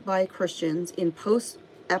 held by Christians in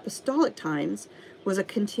post-apostolic times, was a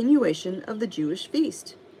continuation of the Jewish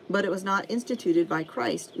feast, but it was not instituted by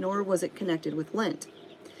Christ, nor was it connected with Lent.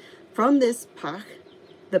 From this Pasch,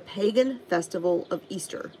 the pagan festival of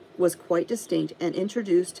Easter was quite distinct and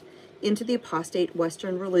introduced into the apostate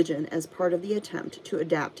Western religion as part of the attempt to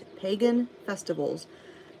adapt pagan festivals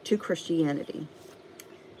to Christianity.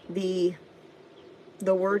 The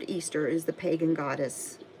word Easter is the pagan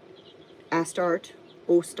goddess Astarte,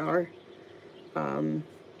 Ostar,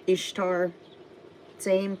 Ishtar,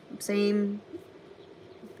 same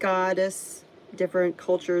goddess, different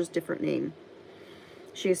cultures, different name.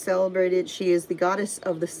 She is celebrated, she is the goddess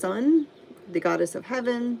of the sun, the goddess of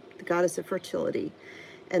heaven, the goddess of fertility.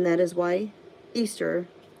 And that is why Easter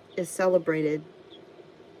is celebrated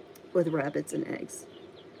with rabbits and eggs.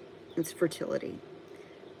 It's fertility.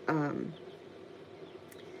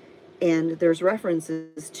 And there's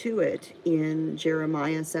references to it in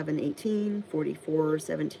Jeremiah 7:18, 44,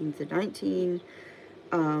 17 to 19,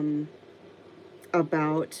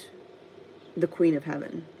 about the Queen of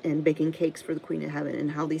Heaven and baking cakes for the Queen of Heaven,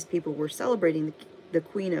 and how these people were celebrating the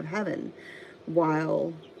Queen of Heaven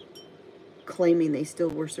while claiming they still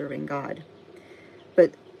were serving God.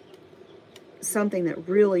 But something that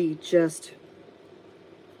really just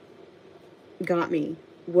got me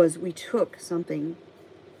was we took something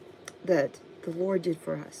that the Lord did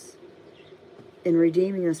for us in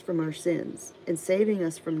redeeming us from our sins and saving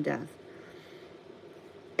us from death.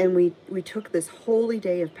 And we took this holy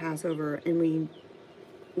day of Passover, and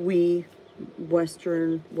we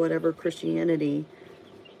Western, whatever Christianity,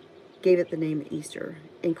 gave it the name Easter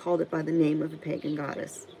and called it by the name of a pagan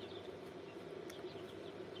goddess.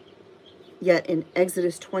 Yet in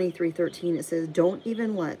Exodus 23:13 it says, don't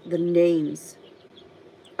even let the names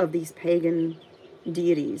of these pagan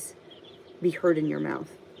deities be heard in your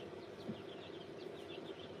mouth.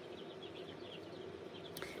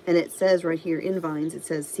 And it says right here in Vines, it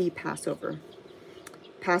says, see Passover.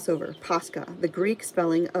 Passover, Pascha, the Greek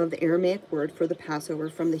spelling of the Aramaic word for the Passover,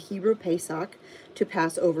 from the Hebrew Pesach, to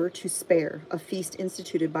Passover, to spare, a feast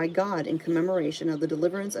instituted by God in commemoration of the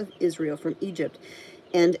deliverance of Israel from Egypt,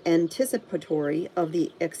 and anticipatory of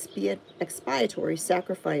the expiatory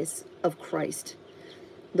sacrifice of Christ.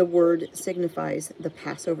 The word signifies the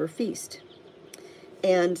Passover feast.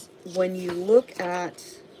 And when you look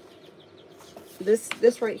at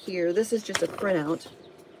this right here, this is just a printout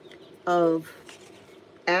of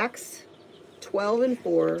Acts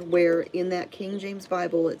 12:4, where in that King James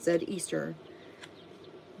Bible it said Easter,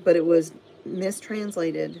 but it was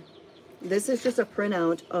mistranslated. This is just a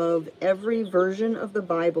printout of every version of the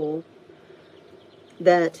Bible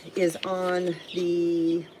that is on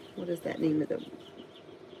the, what is that name of the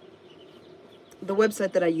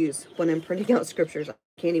website that I use when I'm printing out scriptures. I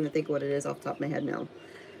can't even think what it is off the top of my head now.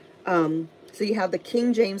 So you have the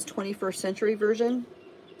King James 21st Century Version.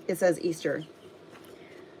 It says Easter.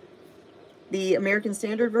 The American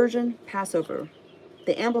Standard Version, Passover.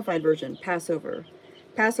 The Amplified Version, Passover.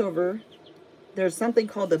 Passover, there's something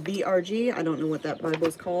called the BRG. I don't know what that Bible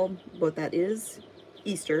is called, what that is.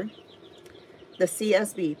 Easter. The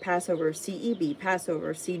CSB, Passover. CEB,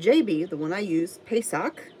 Passover. CJB, the one I use,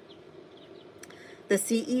 Pesach. The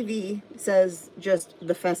CEV says just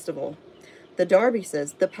the festival. The Darby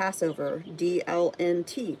says the Passover,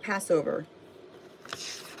 DLNT, Passover.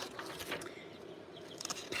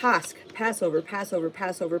 Pasch, Passover, Passover,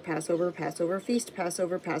 Passover, Passover, Passover, Feast,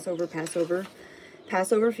 Passover, Passover, Passover,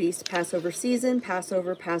 Passover feast, Passover season,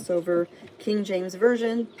 Passover, Passover, King James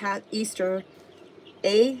Version, Easter,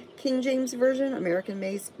 a King James Version, American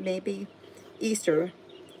maybe, Easter,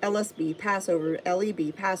 LSB, Passover,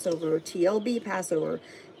 LEB, Passover, TLB, Passover,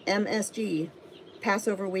 MSG,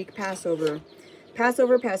 Passover week, Passover,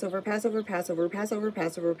 Passover, Passover, Passover, Passover, Passover,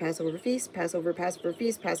 Passover, Passover feast, Passover, Passover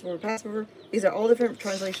feast, Passover, Passover. These are all different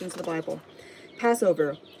translations of the Bible.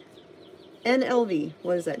 Passover, NLV,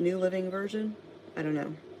 what is that, New Living Version? I don't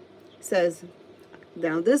know. Says,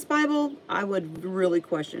 now this Bible, I would really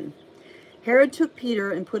question. Herod took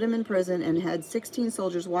Peter and put him in prison and had 16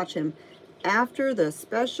 soldiers watch him after the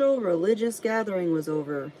special religious gathering was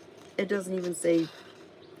over. It doesn't even say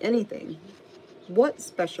anything. What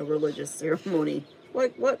special religious ceremony?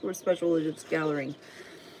 What were special religious gathering?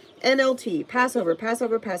 NLT, Passover,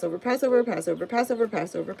 Passover, Passover, Passover, Passover, Passover,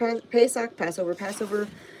 Passover, Pesach, Passover, Passover,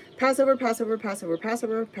 Passover, Passover, Passover,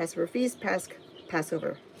 Passover, Passover feast,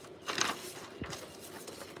 Passover.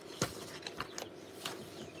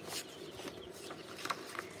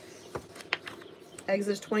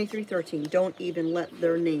 Exodus 23:13. Don't even let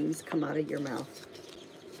their names come out of your mouth.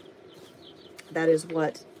 That is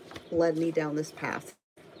what led me down this path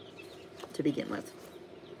to begin with.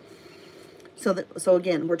 So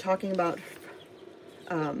again, we're talking about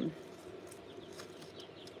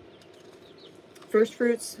first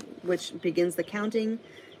fruits, which begins the counting,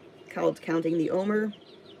 called counting the Omer,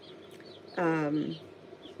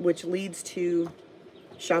 which leads to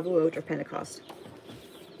Shavuot or Pentecost.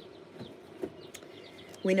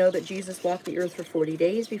 We know that Jesus walked the earth for 40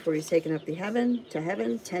 days before he's taken up to heaven.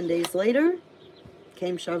 10 days later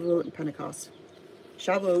came Shavuot and Pentecost.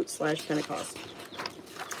 Shavuot/Pentecost.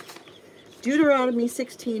 Deuteronomy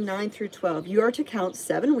 16:9-12. You are to count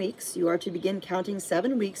 7 weeks. You are to begin counting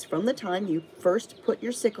 7 weeks from the time you first put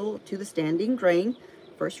your sickle to the standing grain,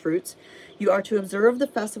 first fruits. You are to observe the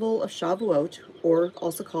festival of Shavuot, or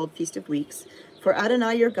also called Feast of Weeks, for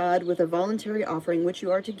Adonai your God with a voluntary offering which you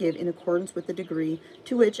are to give in accordance with the degree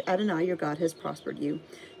to which Adonai your God has prospered you.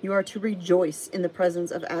 You are to rejoice in the presence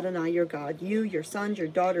of Adonai your God, you, your sons, your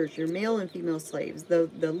daughters, your male and female slaves, the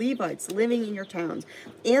Levites living in your towns,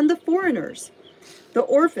 and the foreigners, the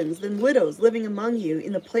orphans and widows living among you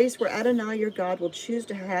in the place where Adonai your God will choose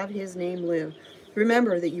to have his name live.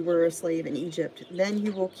 Remember that you were a slave in Egypt. Then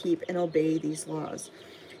you will keep and obey these laws.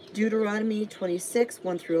 Deuteronomy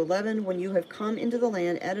 26:1-11. When you have come into the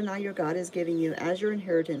land Adonai your God is giving you as your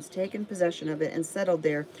inheritance, taken possession of it and settled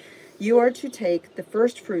there, you are to take the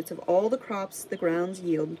first fruits of all the crops the ground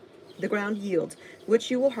yields,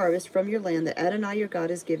 which you will harvest from your land that Adonai your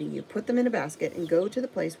God is giving you. Put them in a basket and go to the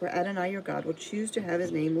place where Adonai your God will choose to have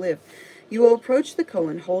his name live. You will approach the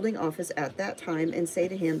Cohen holding office at that time and say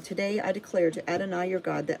to him, Today I declare to Adonai your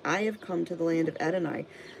God that I have come to the land of Adonai,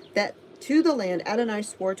 that to the land Adonai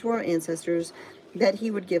swore to our ancestors that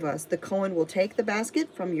he would give us. The Cohen will take the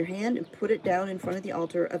basket from your hand and put it down in front of the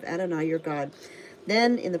altar of Adonai your God.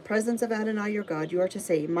 Then, in the presence of Adonai your God, you are to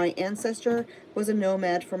say, My ancestor was a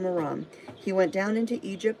nomad from Aram. He went down into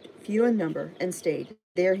Egypt, few in number, and stayed.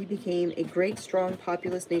 There he became a great, strong,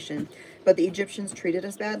 populous nation. But the Egyptians treated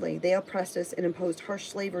us badly. They oppressed us and imposed harsh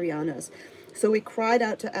slavery on us. So we cried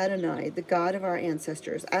out to Adonai, the God of our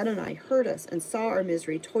ancestors. Adonai heard us and saw our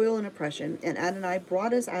misery, toil, and oppression. And Adonai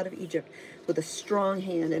brought us out of Egypt with a strong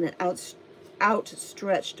hand and an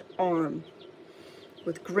outstretched arm,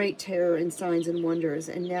 with great terror and signs and wonders.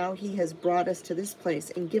 And now he has brought us to this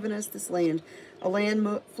place and given us this land, a land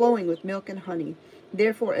flowing with milk and honey.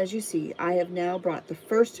 Therefore, as you see, I have now brought the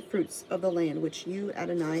first fruits of the land which you,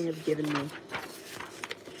 Adonai, have given me.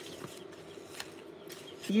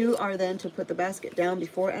 You are then to put the basket down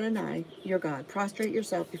before Adonai, your God. Prostrate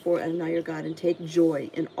yourself before Adonai, your God, and take joy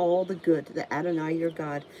in all the good that Adonai, your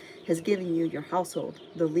God, has given you, your household,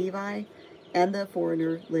 the Levi, and the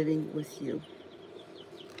foreigner living with you.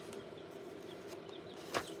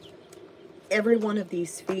 Every one of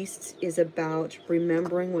these feasts is about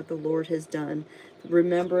remembering what the Lord has done,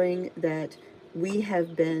 remembering that we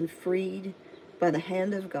have been freed by the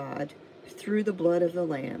hand of God through the blood of the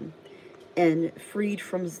Lamb, and freed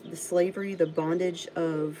from the slavery, the bondage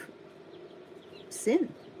of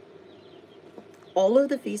sin. All of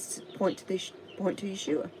the feasts point to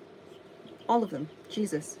Yeshua. All of them,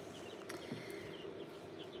 Jesus.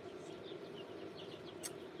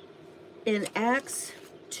 In Acts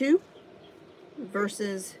 2,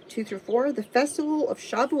 verses 2-4, the festival of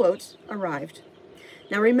Shavuot arrived.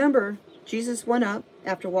 Now remember, Jesus went up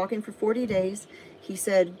after walking for 40 days. He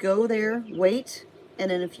said, "Go there, wait,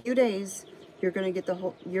 and in a few days you're going to get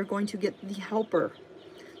the Helper."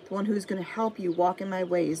 The the one who's going to help you walk in my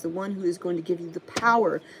ways, the one who is going to give you the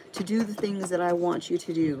power to do the things that I want you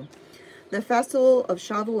to do. The festival of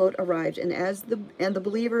Shavuot arrived, and the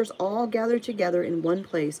believers all gathered together in one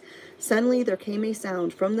place, suddenly there came a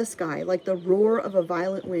sound from the sky like the roar of a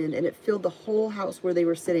violent wind, and it filled the whole house where they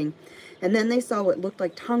were sitting. And then they saw what looked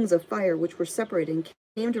like tongues of fire, which were separated and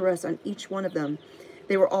came to rest on each one of them.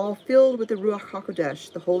 They were all filled with the Ruach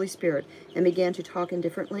HaKodesh, the Holy Spirit, and began to talk in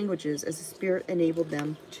different languages as the Spirit enabled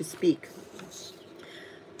them to speak.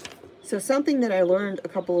 So something that I learned a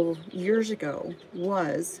couple of years ago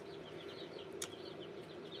was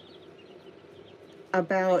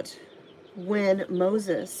about when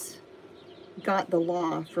Moses got the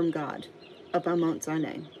law from God up on Mount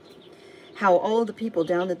Sinai. How all of the people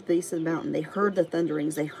down at the base of the mountain, they heard the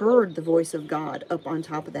thunderings, they heard the voice of God up on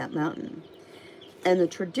top of that mountain. And the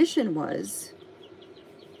tradition was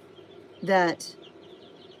that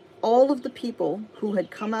all of the people who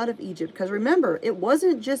had come out of Egypt, because remember, it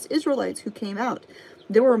wasn't just Israelites who came out.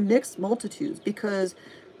 There were mixed multitudes, because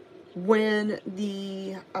when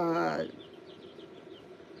the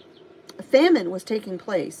famine was taking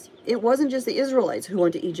place, it wasn't just the Israelites who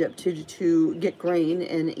went to Egypt to get grain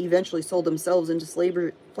and eventually sold themselves into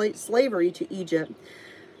slavery to Egypt.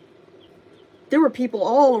 There were people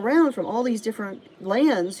all around from all these different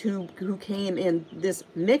lands who came in. This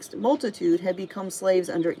mixed multitude had become slaves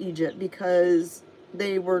under Egypt because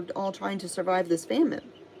they were all trying to survive this famine.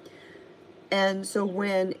 And so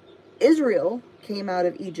when Israel came out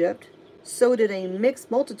of Egypt, so did a mixed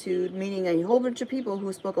multitude, meaning a whole bunch of people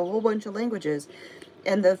who spoke a whole bunch of languages.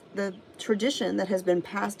 And the tradition that has been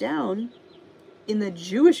passed down in the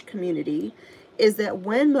Jewish community is that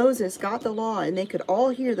when Moses got the law and they could all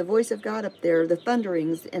hear the voice of God up there, the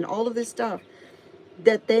thunderings and all of this stuff,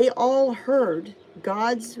 that they all heard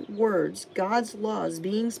God's words, God's laws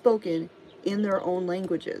being spoken in their own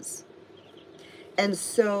languages. And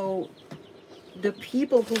so the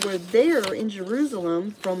people who were there in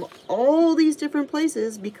Jerusalem from all these different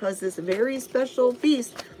places, because this very special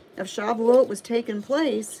feast of Shavuot was taking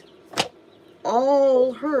place,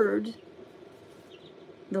 all heard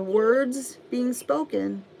the words being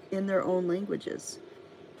spoken in their own languages.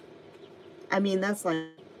 I mean, that's like,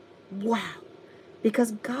 wow.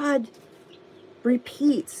 Because God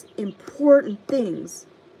repeats important things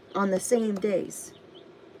on the same days.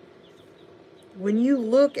 When you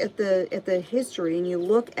look at the history and you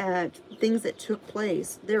look at things that took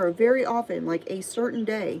place, there are very often like a certain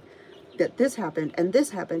day that this happened and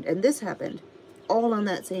this happened and this happened, all on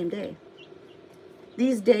that same day.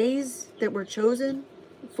 These days that were chosen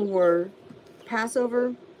for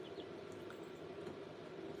Passover,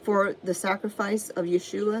 for the sacrifice of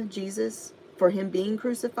Yeshua, Jesus, for him being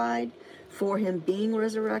crucified, for him being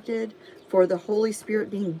resurrected, for the Holy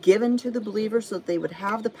Spirit being given to the believers so that they would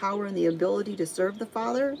have the power and the ability to serve the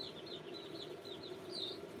Father,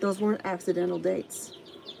 those weren't accidental dates.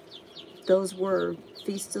 Those were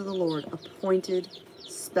feasts of the Lord, appointed,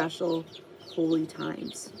 special, holy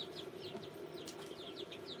times.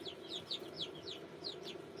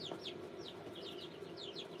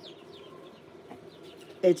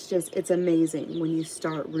 It's amazing when you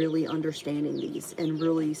start really understanding these and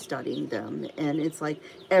really studying them. And it's like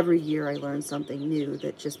every year I learn something new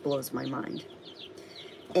that just blows my mind.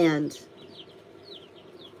 And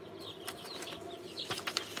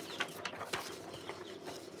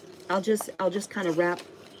I'll just kind of wrap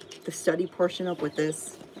the study portion up with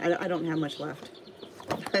this. I don't have much left.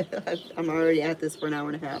 I'm already at this for an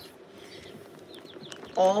hour and a half.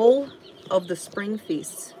 All of the spring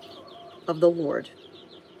feasts of the Lord,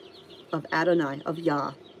 of Adonai, of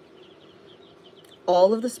Yah,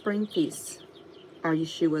 all of the spring feasts are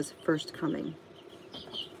Yeshua's first coming.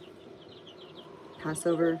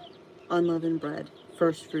 Passover, unleavened bread,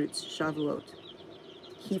 first fruits, Shavuot.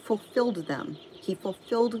 He fulfilled them. He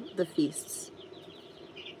fulfilled the feasts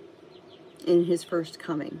in his first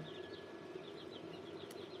coming.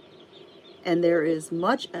 And there is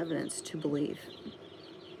much evidence to believe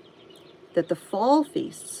that the fall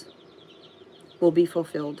feasts will be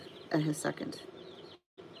fulfilled at his second.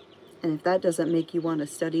 And if that doesn't make you want to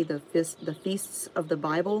study the feasts of the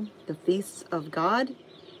Bible, the feasts of God,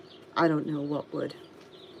 I don't know what would.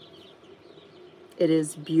 It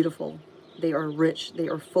is beautiful. They are rich. They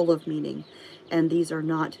are full of meaning. And these are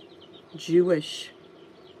not Jewish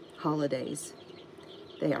holidays.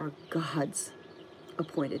 They are God's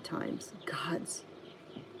appointed times. God's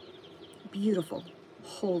beautiful,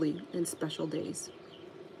 holy, and special days.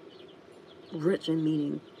 Rich in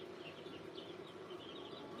meaning.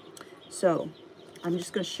 So, I'm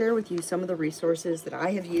just going to share with you some of the resources that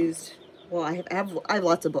I have used. Well, I have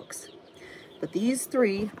lots of books. But these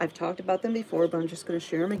three, I've talked about them before, but I'm just going to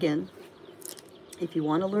share them again. If you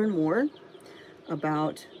want to learn more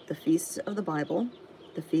about the feasts of the Bible,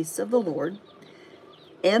 the feasts of the Lord,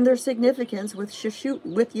 and their significance with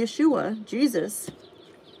Yeshua, Jesus,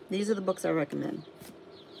 these are the books I recommend.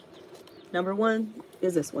 Number one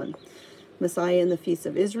is this one, Messiah and the Feasts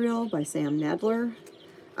of Israel by Sam Nadler.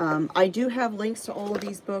 I do have links to all of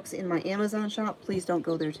these books in my Amazon shop. Please don't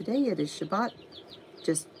go there today. It is Shabbat.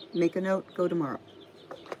 Just make a note, go tomorrow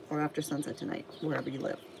or after sunset tonight, wherever you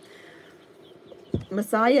live.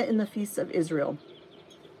 Messiah in the Feasts of Israel.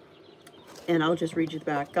 And I'll just read you the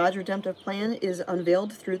back. God's redemptive plan is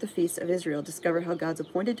unveiled through the feasts of Israel. Discover how God's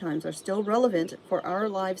appointed times are still relevant for our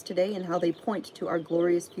lives today and how they point to our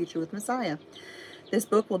glorious future with Messiah. This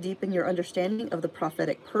book will deepen your understanding of the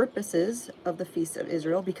prophetic purposes of the feasts of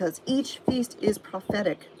Israel, because each feast is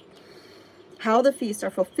prophetic. How the feasts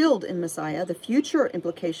are fulfilled in Messiah, the future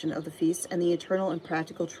implication of the feasts, and the eternal and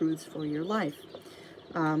practical truths for your life.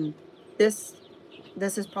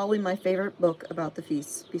 This is probably my favorite book about the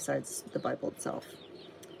feasts besides the Bible itself.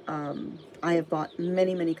 I have bought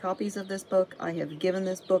many, many copies of this book. I have given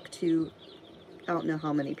this book to I don't know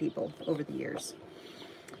how many people over the years.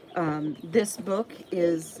 This book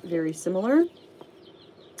is very similar.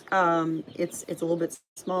 It's a little bit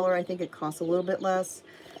smaller. I think it costs a little bit less.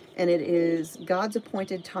 And it is God's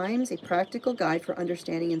Appointed Times, a practical guide for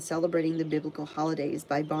understanding and celebrating the biblical holidays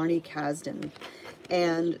by Barney Kasdan.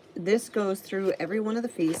 And this goes through every one of the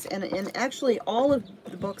feasts. And actually all of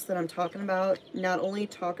the books that I'm talking about not only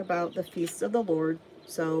talk about the feasts of the Lord,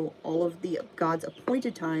 so all of the God's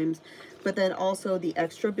appointed times, but then also the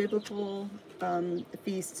extra biblical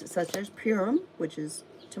feasts such as Purim, which is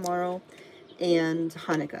tomorrow, and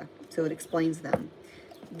Hanukkah. So it explains them.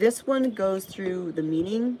 This one goes through the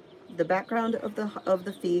meaning, the background of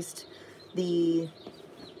the feast, the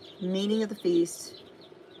meaning of the feast,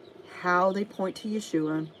 how they point to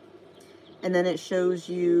Yeshua, and then it shows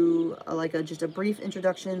you just a brief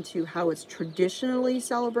introduction to how it's traditionally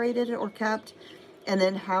celebrated or kept, and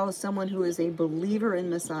then how someone who is a believer in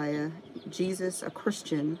Messiah, Jesus, a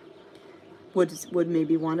Christian, would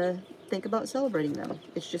maybe want to think about celebrating them.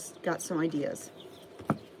 It's just got some ideas.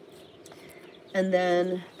 And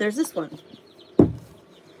then there's this one.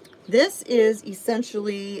 This is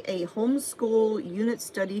essentially a homeschool unit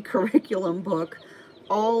study curriculum book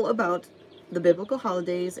all about the biblical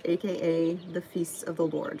holidays, aka the feasts of the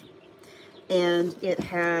Lord. And it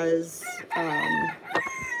has,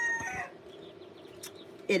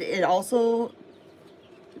 it also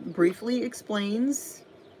briefly explains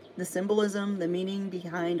the symbolism, the meaning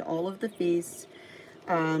behind all of the feasts.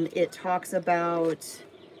 It talks about,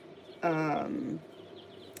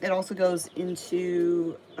 it also goes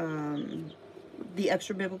into the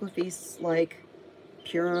extra biblical feasts like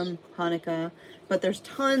Purim, Hanukkah, but there's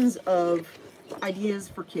tons of ideas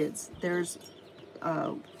for kids. There's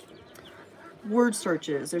word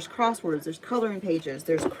searches, there's crosswords, there's coloring pages,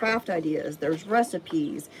 there's craft ideas, there's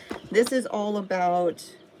recipes. This is all about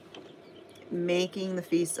making the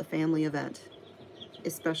feast a family event,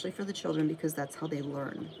 especially for the children, because that's how they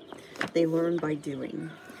learn. They learn by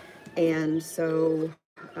doing. And so,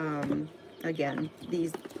 again,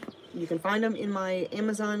 these, you can find them in my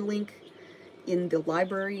Amazon link in the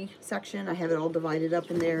library section. I have it all divided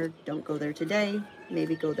up in there. Don't go there today.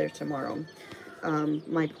 Maybe go there tomorrow.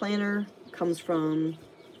 My planner comes from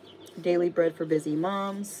Daily Bread for Busy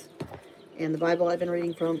Moms, and the Bible I've been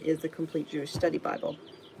reading from is the Complete Jewish Study Bible.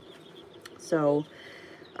 So,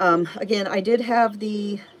 again, I did have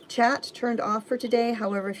the chat turned off for today.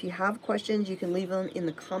 However, if you have questions, you can leave them in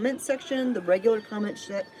the comment section. The regular comment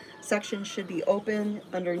section should be open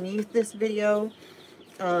underneath this video,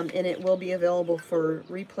 and it will be available for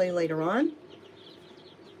replay later on.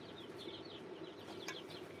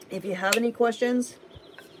 If you have any questions,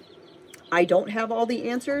 I don't have all the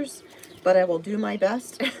answers, but I will do my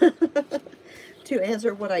best to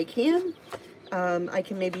answer what I can. I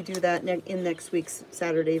can maybe do that in next week's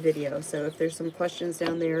Saturday video. So if there's some questions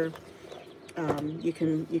down there, you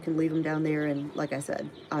can leave them down there. And like I said,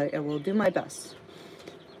 I will do my best.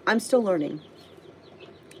 I'm still learning.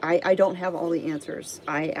 I don't have all the answers.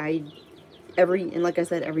 And like I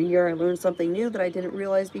said, every year I learn something new that I didn't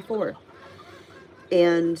realize before.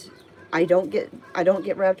 And I don't get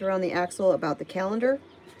wrapped around the axle about the calendar.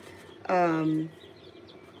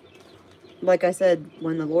 Like I said,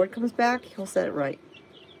 when the Lord comes back, he'll set it right.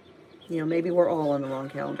 You know, maybe we're all on the wrong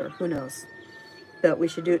calendar. Who knows? But we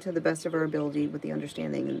should do it to the best of our ability with the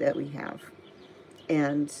understanding that we have.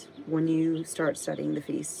 And when you start studying the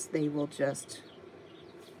feasts, it'll just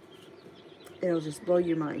blow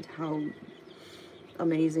your mind how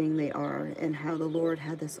amazing they are, and how the Lord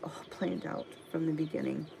had this all planned out from the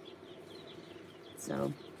beginning.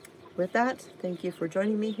 So with that, thank you for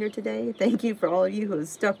joining me here today. Thank you for all of you who have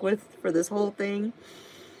stuck with for this whole thing.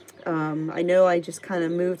 I know I just kind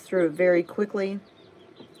of moved through it very quickly,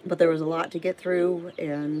 but there was a lot to get through,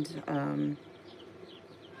 and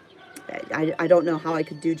I don't know how I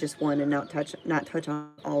could do just one and not touch on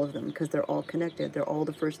all of them, because they're all connected. They're all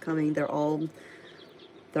the first coming. They're all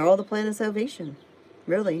the plan of salvation,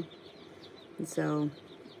 really. And so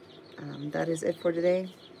that is it for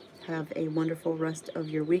today. Have a wonderful rest of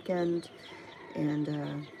your weekend, and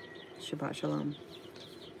Shabbat Shalom.